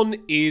 This one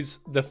is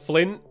the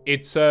Flint.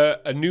 It's a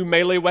new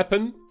melee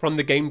weapon from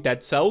the game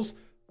Dead Cells.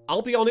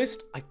 I'll be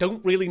honest, I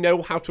don't really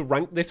know how to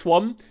rank this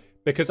one,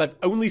 because I've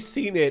only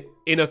seen it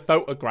in a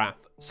photograph.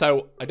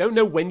 So, I don't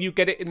know when you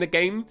get it in the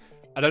game.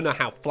 I don't know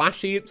how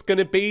flashy it's going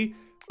to be.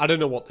 I don't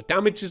know what the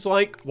damage is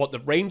like, what the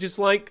range is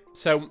like.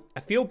 So, I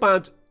feel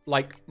bad,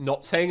 like,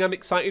 not saying I'm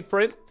excited for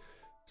it.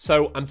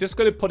 So, I'm just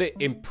going to put it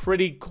in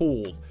pretty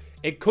cool.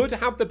 It could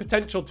have the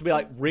potential to be,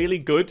 like, really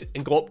good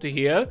and go up to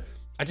here.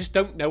 I just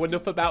don't know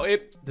enough about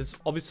it. There's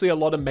obviously a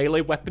lot of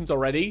melee weapons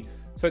already.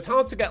 So, it's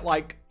hard to get,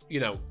 like,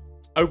 you know,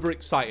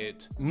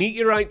 overexcited.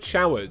 Meteorite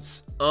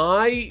showers.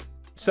 I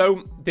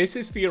So this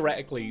is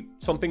theoretically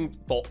something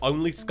for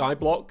only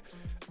Skyblock,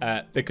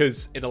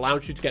 because it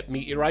allows you to get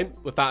meteorite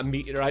without a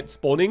meteorite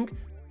spawning.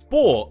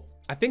 But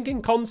I think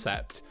in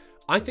concept,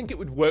 I think it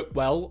would work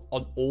well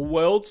on all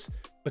worlds,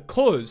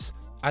 because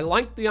I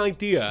like the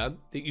idea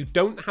that you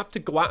don't have to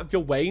go out of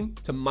your way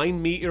to mine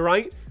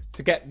meteorite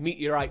to get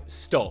meteorite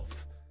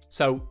stuff.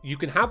 So you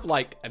can have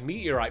like a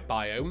meteorite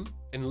biome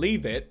and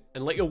leave it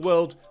and let your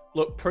world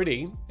look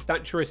pretty, if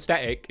that's your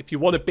aesthetic, if you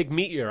want a big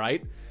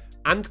meteorite,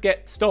 and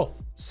get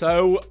stuff.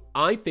 So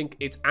I think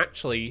it's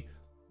actually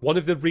one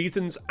of the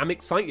reasons I'm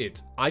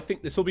excited. I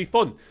think this will be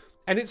fun.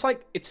 And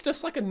it's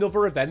just like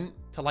another event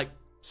to like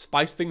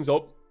spice things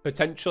up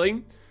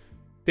potentially.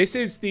 This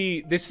is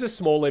a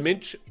small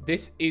image.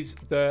 This is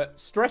the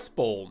stress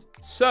ball.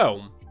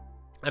 So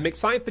I'm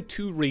excited for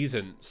 2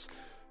 reasons.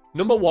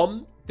 Number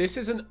 1, this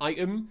is an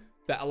item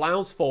that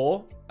allows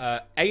for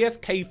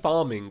AFK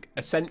farming,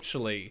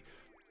 essentially.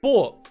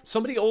 But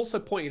somebody also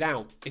pointed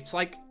out, it's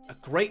like a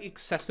great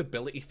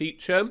accessibility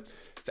feature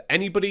for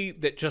anybody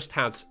that just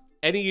has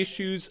any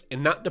issues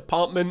in that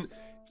department.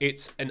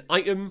 It's an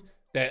item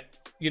that,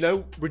 you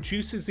know,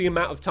 reduces the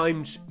amount of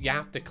times you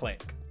have to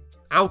click.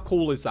 How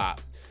cool is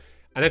that?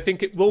 And I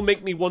think it will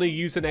make me want to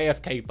use an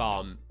AFK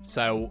farm.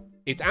 So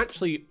it's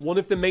actually one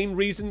of the main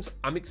reasons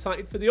I'm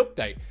excited for the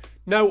update.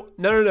 No.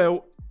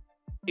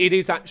 It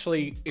is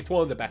actually, it's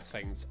one of the best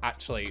things,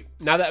 actually.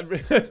 Now that,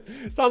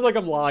 sounds like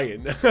I'm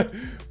lying.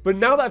 But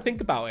now that I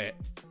think about it,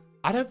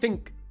 I don't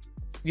think,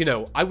 you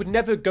know, I would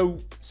never go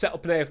set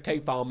up an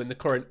AFK farm in the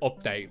current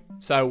update.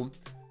 So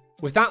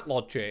with that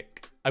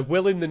logic, I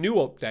will in the new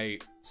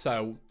update.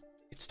 So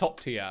it's top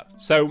tier.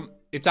 So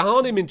it's a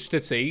hard image to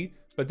see,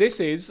 but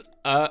this is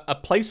a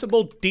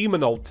placeable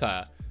demon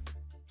altar.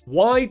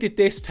 Why did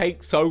this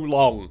take so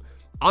long?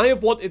 I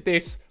have wanted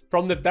this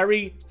from the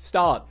very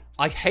start.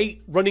 I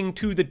hate running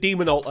to the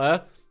demon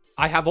altar.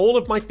 I have all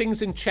of my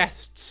things in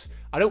chests.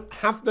 I don't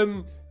have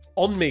them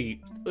on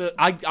me.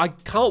 I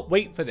can't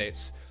wait for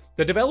this.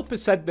 The developer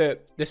said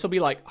that this will be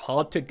like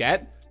hard to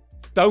get.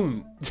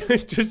 Don't.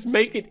 Just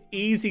make it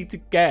easy to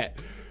get.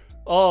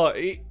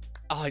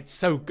 It's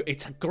so good.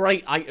 It's a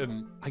great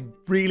item. I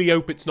really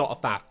hope it's not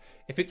a faff.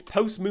 If it's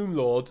post Moon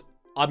Lord,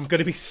 I'm going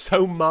to be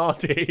so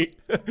mardy.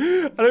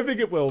 I don't think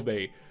it will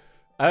be.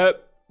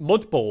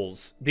 Mud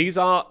balls. These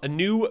are a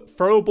new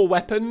throwable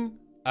weapon.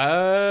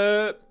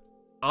 I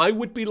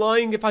would be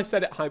lying if I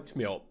said it hyped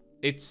me up.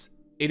 It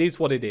is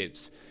what it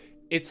is.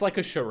 It's like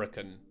a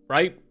shuriken,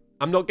 right?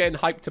 I'm not getting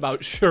hyped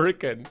about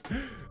shuriken.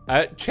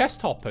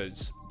 Chest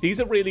hoppers. These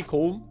are really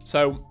cool.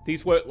 So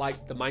these work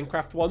like the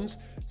Minecraft ones.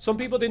 Some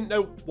people didn't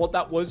know what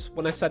that was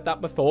when I said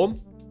that before.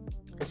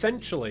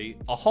 Essentially,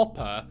 a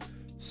hopper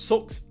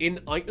sucks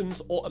in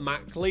items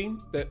automatically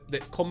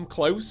that come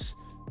close.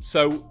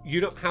 So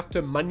you don't have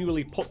to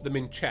manually put them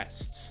in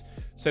chests.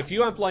 So if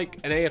you have like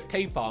an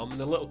AFK farm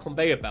and a little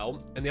conveyor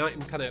belt and the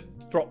item kind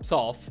of drops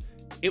off,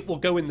 it will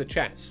go in the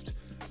chest.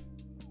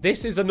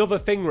 This is another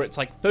thing where it's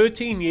like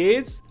 13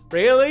 years?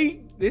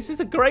 Really? This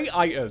is a great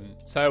item.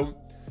 So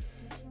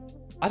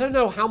I don't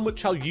know how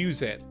much I'll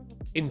use it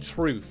in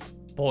truth,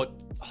 but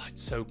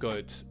it's so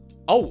good.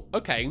 Oh,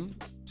 okay.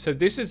 So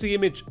this is the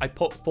image I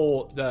put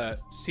for the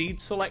seed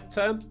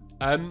selector.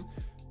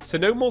 So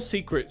no more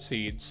secret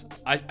seeds.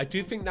 I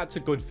do think that's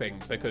a good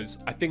thing, because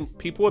I think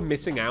people are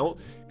missing out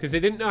because they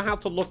didn't know how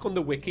to look on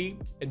the wiki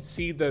and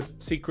see the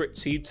secret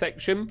seed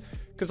section.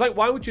 Because like,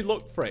 why would you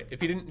look for it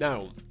if you didn't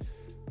know?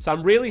 So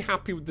I'm really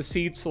happy with the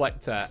seed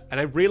selector,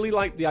 and I really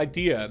like the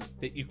idea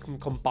that you can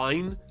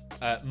combine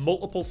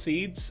multiple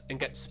seeds and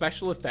get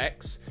special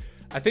effects.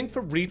 I think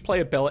for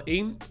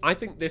replayability, I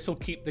think this will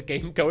keep the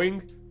game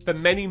going for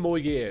many more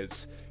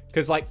years.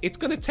 Because, like, it's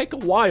going to take a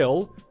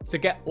while to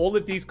get all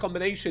of these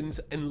combinations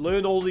and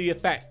learn all the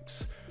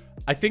effects.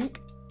 I think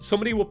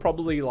somebody will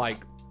probably, like,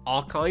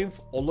 archive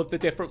all of the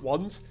different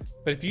ones.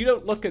 But if you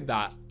don't look at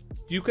that,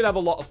 you could have a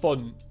lot of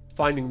fun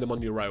finding them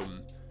on your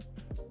own.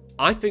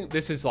 I think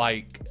this is,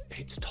 like,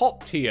 it's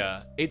top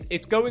tier.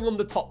 It's going on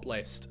the top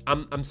list.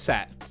 I'm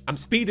set. I'm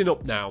speeding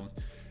up now.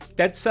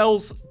 Dead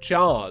Cells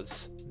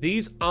jars.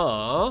 These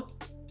are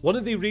one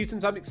of the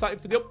reasons I'm excited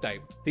for the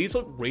update. These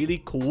look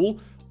really cool.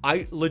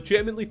 I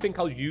legitimately think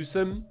I'll use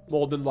them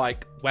more than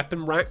like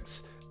weapon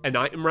racks and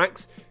item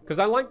racks, because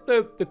I like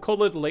the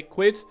colored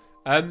liquid.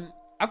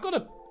 I've got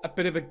a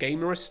bit of a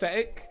gamer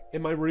aesthetic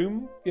in my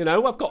room, you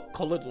know. I've got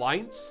colored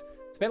lights.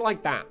 It's a bit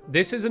like that.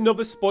 This is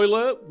another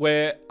spoiler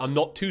where I'm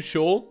not too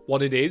sure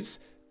what it is,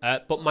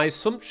 but my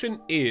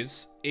assumption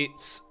is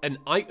it's an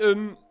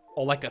item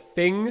or like a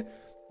thing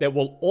that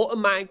will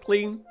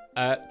automatically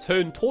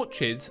turn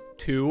torches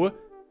to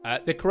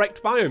the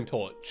correct biome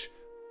torch.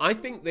 I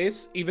think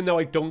this, even though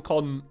I dunk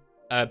on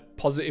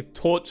positive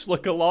torch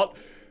look a lot,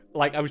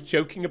 like I was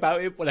joking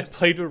about it when I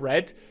played with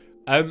red,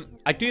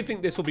 I do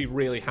think this will be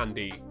really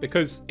handy,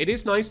 because it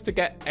is nice to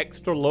get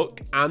extra look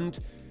and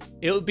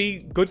it'll be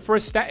good for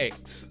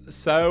aesthetics.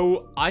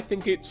 So I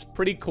think it's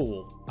pretty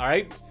cool. All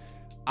right,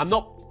 I'm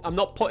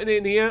not putting it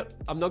in here.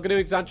 I'm not going to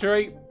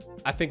exaggerate.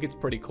 I think it's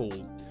pretty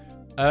cool.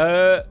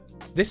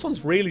 this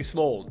one's really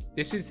small.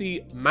 This is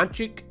the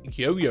Magic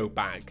Yo-Yo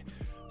bag.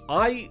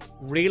 I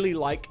really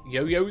like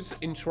yo-yos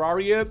in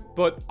Terraria,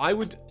 but I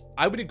would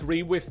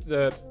agree with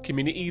the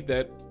community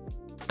that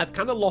I've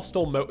kind of lost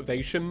all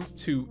motivation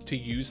to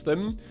use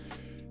them.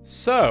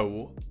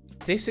 So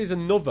this is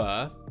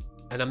another,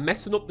 and I'm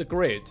messing up the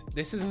grid.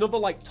 This is another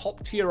like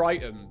top tier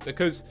item,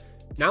 because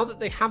now that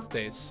they have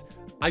this,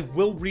 I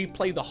will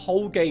replay the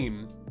whole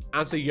game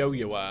as a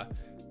yo-yoer.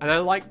 And I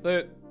like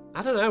that,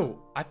 I don't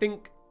know, I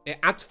think it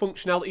adds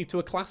functionality to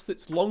a class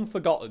that's long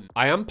forgotten.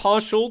 I am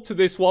partial to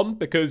this one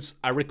because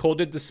I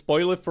recorded the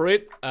spoiler for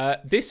it.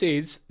 This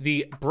is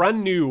the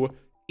brand new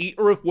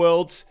Eater of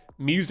Worlds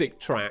music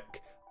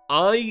track.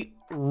 I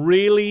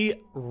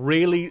really,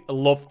 really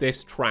love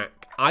this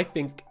track. I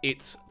think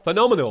it's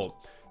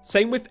phenomenal.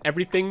 Same with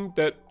everything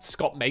that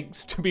Scott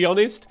makes, to be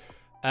honest.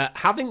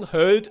 Having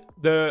heard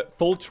the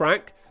full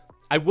track,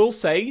 I will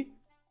say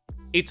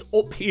it's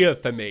up here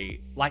for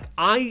me. Like,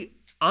 I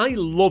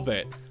love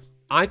it.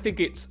 I think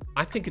it's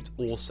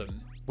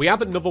awesome. We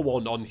have another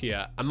one on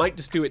here. I might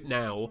just do it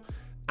now,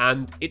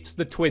 and it's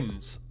the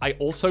twins. I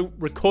also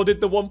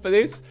recorded the one for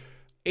this.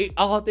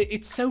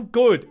 It's so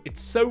good.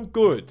 It's so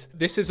good.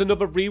 This is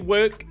another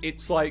rework.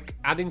 It's like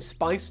adding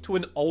spice to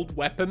an old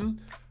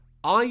weapon.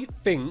 I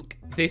think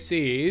this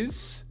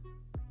is...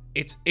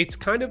 It's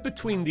kind of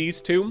between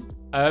these two.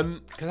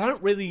 Because I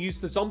don't really use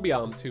the zombie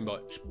arm too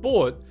much.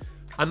 But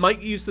I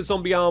might use the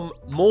zombie arm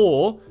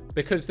more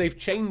because they've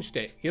changed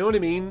it. You know what I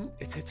mean?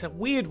 It's a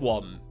weird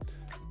one.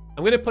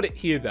 I'm going to put it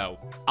here, though.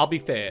 I'll be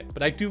fair.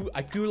 But I do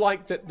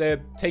like that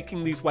they're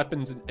taking these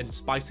weapons and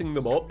spicing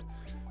them up.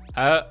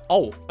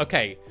 Oh,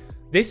 okay.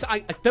 This, I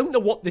don't know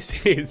what this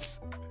is.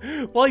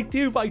 Well, I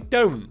do, but I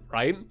don't,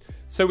 right?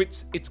 So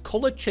it's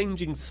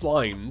color-changing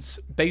slimes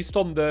based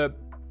on the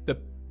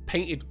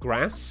painted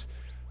grass.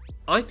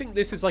 I think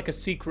this is like a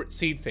secret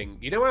seed thing.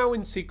 You know how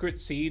in secret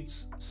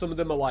seeds, some of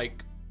them are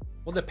like,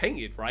 well, they're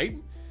painted, right?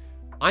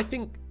 I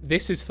think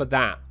this is for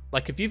that.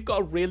 Like, if you've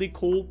got a really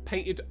cool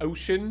painted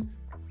ocean,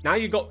 now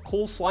you've got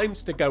cool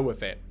slimes to go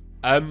with it.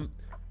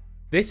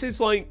 This is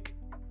like,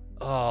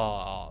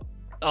 oh,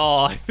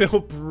 I feel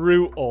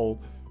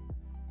brutal.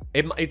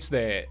 It's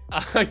there.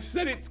 I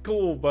said it's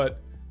cool,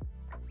 but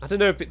I don't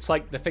know if it's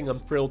like the thing I'm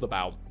thrilled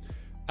about.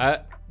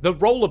 The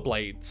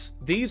rollerblades,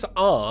 these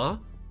are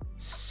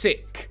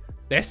sick.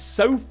 They're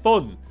so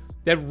fun.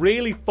 They're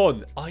really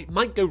fun. I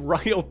might go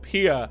right up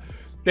here.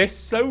 They're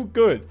so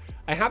good.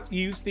 I have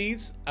used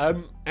these,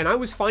 and I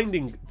was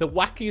finding the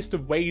wackiest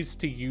of ways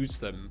to use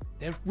them.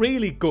 They're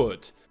really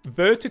good.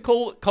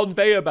 Vertical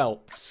conveyor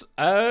belts.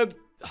 Oh,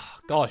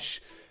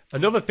 gosh.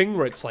 Another thing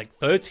where it's like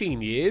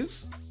 13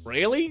 years?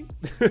 Really?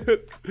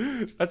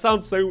 That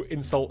sounds so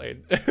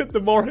insulting.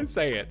 The more I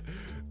say it.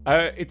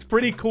 It's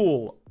pretty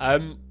cool.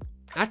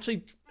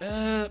 Actually,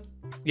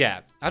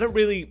 yeah, I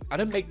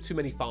don't make too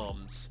many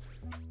farms.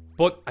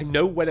 But I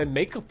know when I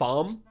make a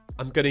farm,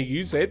 I'm going to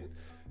use it.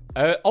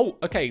 Oh,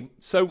 okay,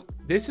 so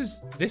this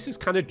is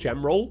kind of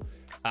general.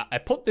 I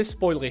put this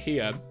spoiler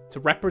here to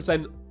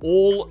represent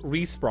all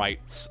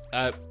resprites.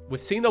 We've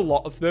seen a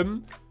lot of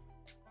them.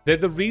 They're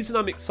the reason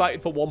I'm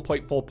excited for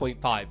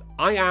 1.4.5.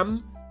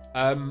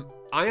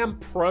 I am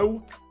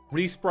pro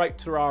resprite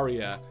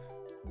Terraria.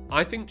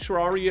 I think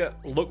Terraria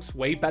looks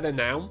way better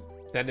now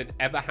than it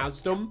ever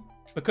has done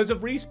because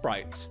of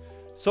resprites.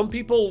 Some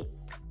people,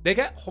 they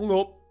get hung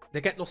up, they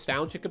get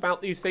nostalgic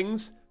about these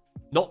things.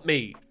 Not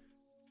me.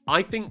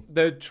 I think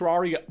the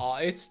Terraria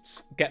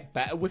artists get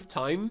better with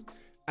time,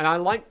 and I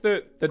like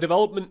that the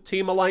development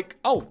team are like,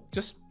 oh,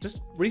 just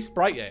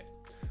resprite it.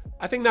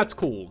 I think that's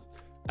cool.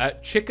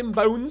 Chicken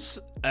bones.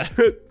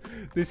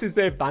 This is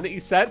their vanity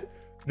set.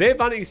 Their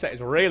vanity set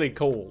is really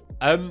cool.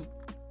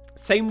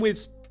 Same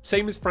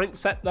as Frank's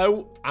set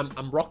though.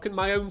 I'm rocking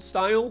my own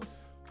style.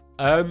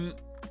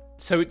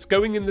 So it's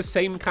going in the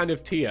same kind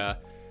of tier.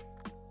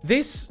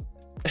 This,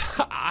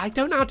 I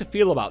don't know how to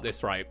feel about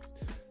this, right?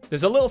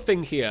 There's a little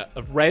thing here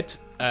of red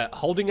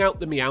holding out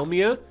the Meow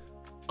Meow.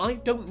 I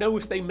don't know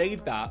if they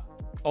made that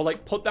or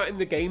like put that in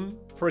the game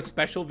for a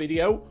special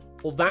video,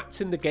 or that's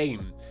in the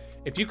game.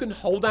 If you can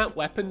hold out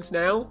weapons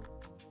now,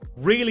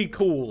 really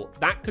cool.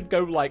 That could go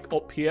like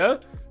up here,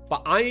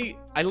 but I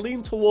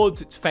lean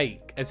towards it's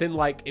fake, as in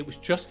like it was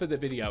just for the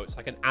video. It's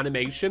like an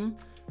animation.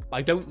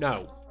 I don't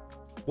know.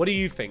 What do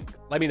you think?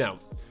 Let me know.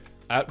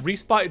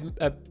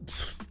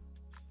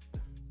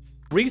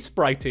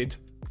 Resprited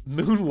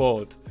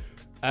Moonlord.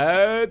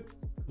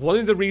 One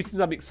of the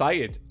reasons I'm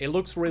excited, it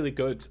looks really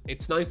good.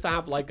 It's nice to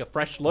have like a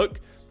fresh look.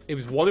 It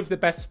was one of the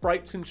best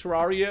sprites in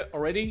Terraria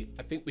already.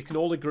 I think we can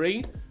all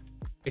agree.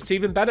 It's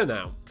even better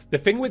now. The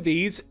thing with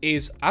these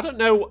is, I don't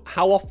know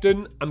how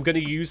often I'm going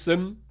to use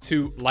them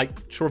to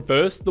like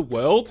traverse the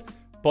world,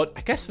 but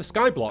I guess for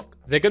Skyblock,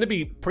 they're going to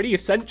be pretty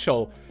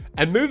essential.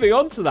 And moving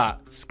on to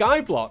that,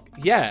 Skyblock,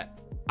 yeah,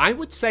 I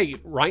would say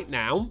right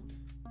now,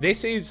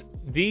 this is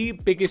the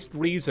biggest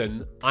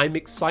reason I'm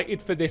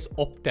excited for this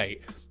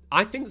update.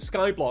 I think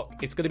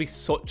Skyblock is going to be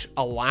such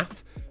a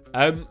laugh.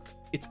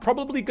 It's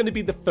probably going to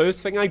be the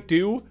first thing I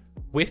do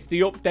with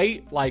the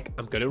update. Like,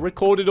 I'm going to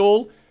record it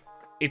all.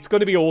 it's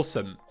going to be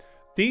awesome.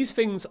 These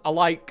things are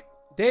like,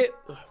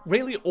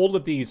 really all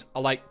of these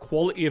are like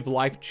quality of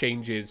life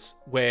changes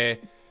where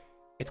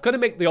it's going to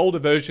make the older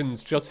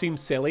versions just seem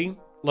silly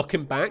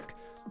looking back.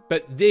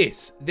 But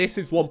this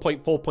is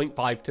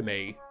 1.4.5 to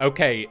me.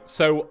 Okay,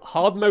 so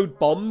hard mode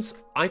bombs.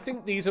 I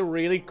think these are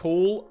really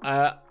cool.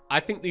 I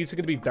think these are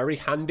going to be very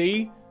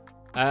handy.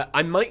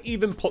 I might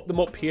even put them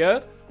up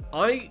here.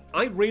 I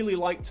really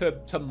like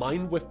to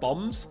mine with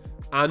bombs,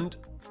 and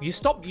you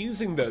stop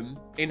using them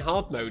in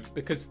hard mode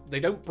because they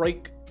don't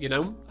break, you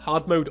know,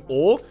 hard mode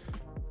ore.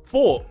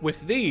 But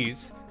with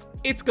these,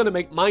 it's going to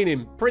make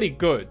mining pretty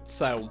good,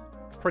 so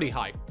pretty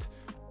hyped.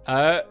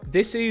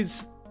 This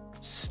is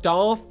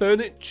Star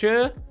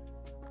Furniture.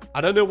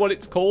 I don't know what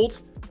it's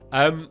called.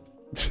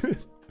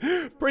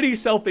 Pretty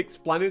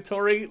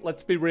self-explanatory,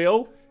 let's be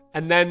real.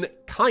 And then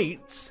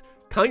kites.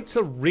 Kites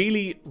are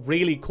really,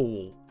 really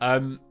cool. I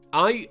mean,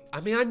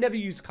 I never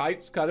use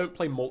kites because I don't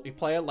play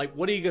multiplayer. Like,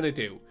 what are you going to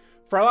do?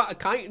 Throw out a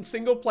kite in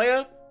single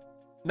player?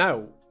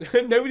 No,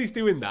 nobody's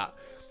doing that.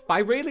 But I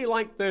really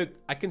like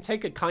I can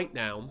take a kite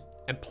now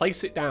and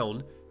place it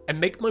down and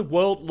make my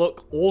world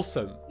look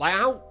awesome. Like,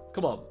 how?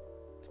 Come on.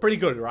 It's pretty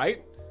good,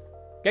 right?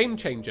 Game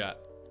changer.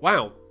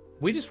 Wow.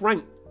 We just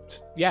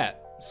ranked, yeah,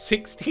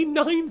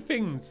 69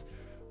 things.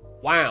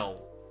 Wow.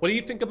 What do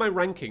you think of my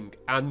ranking?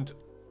 And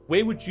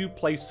where would you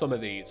place some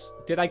of these?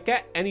 Did I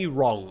get any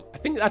wrong? I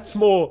think that's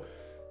more...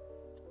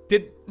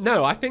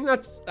 No, I think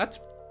that's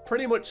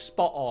pretty much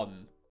spot on.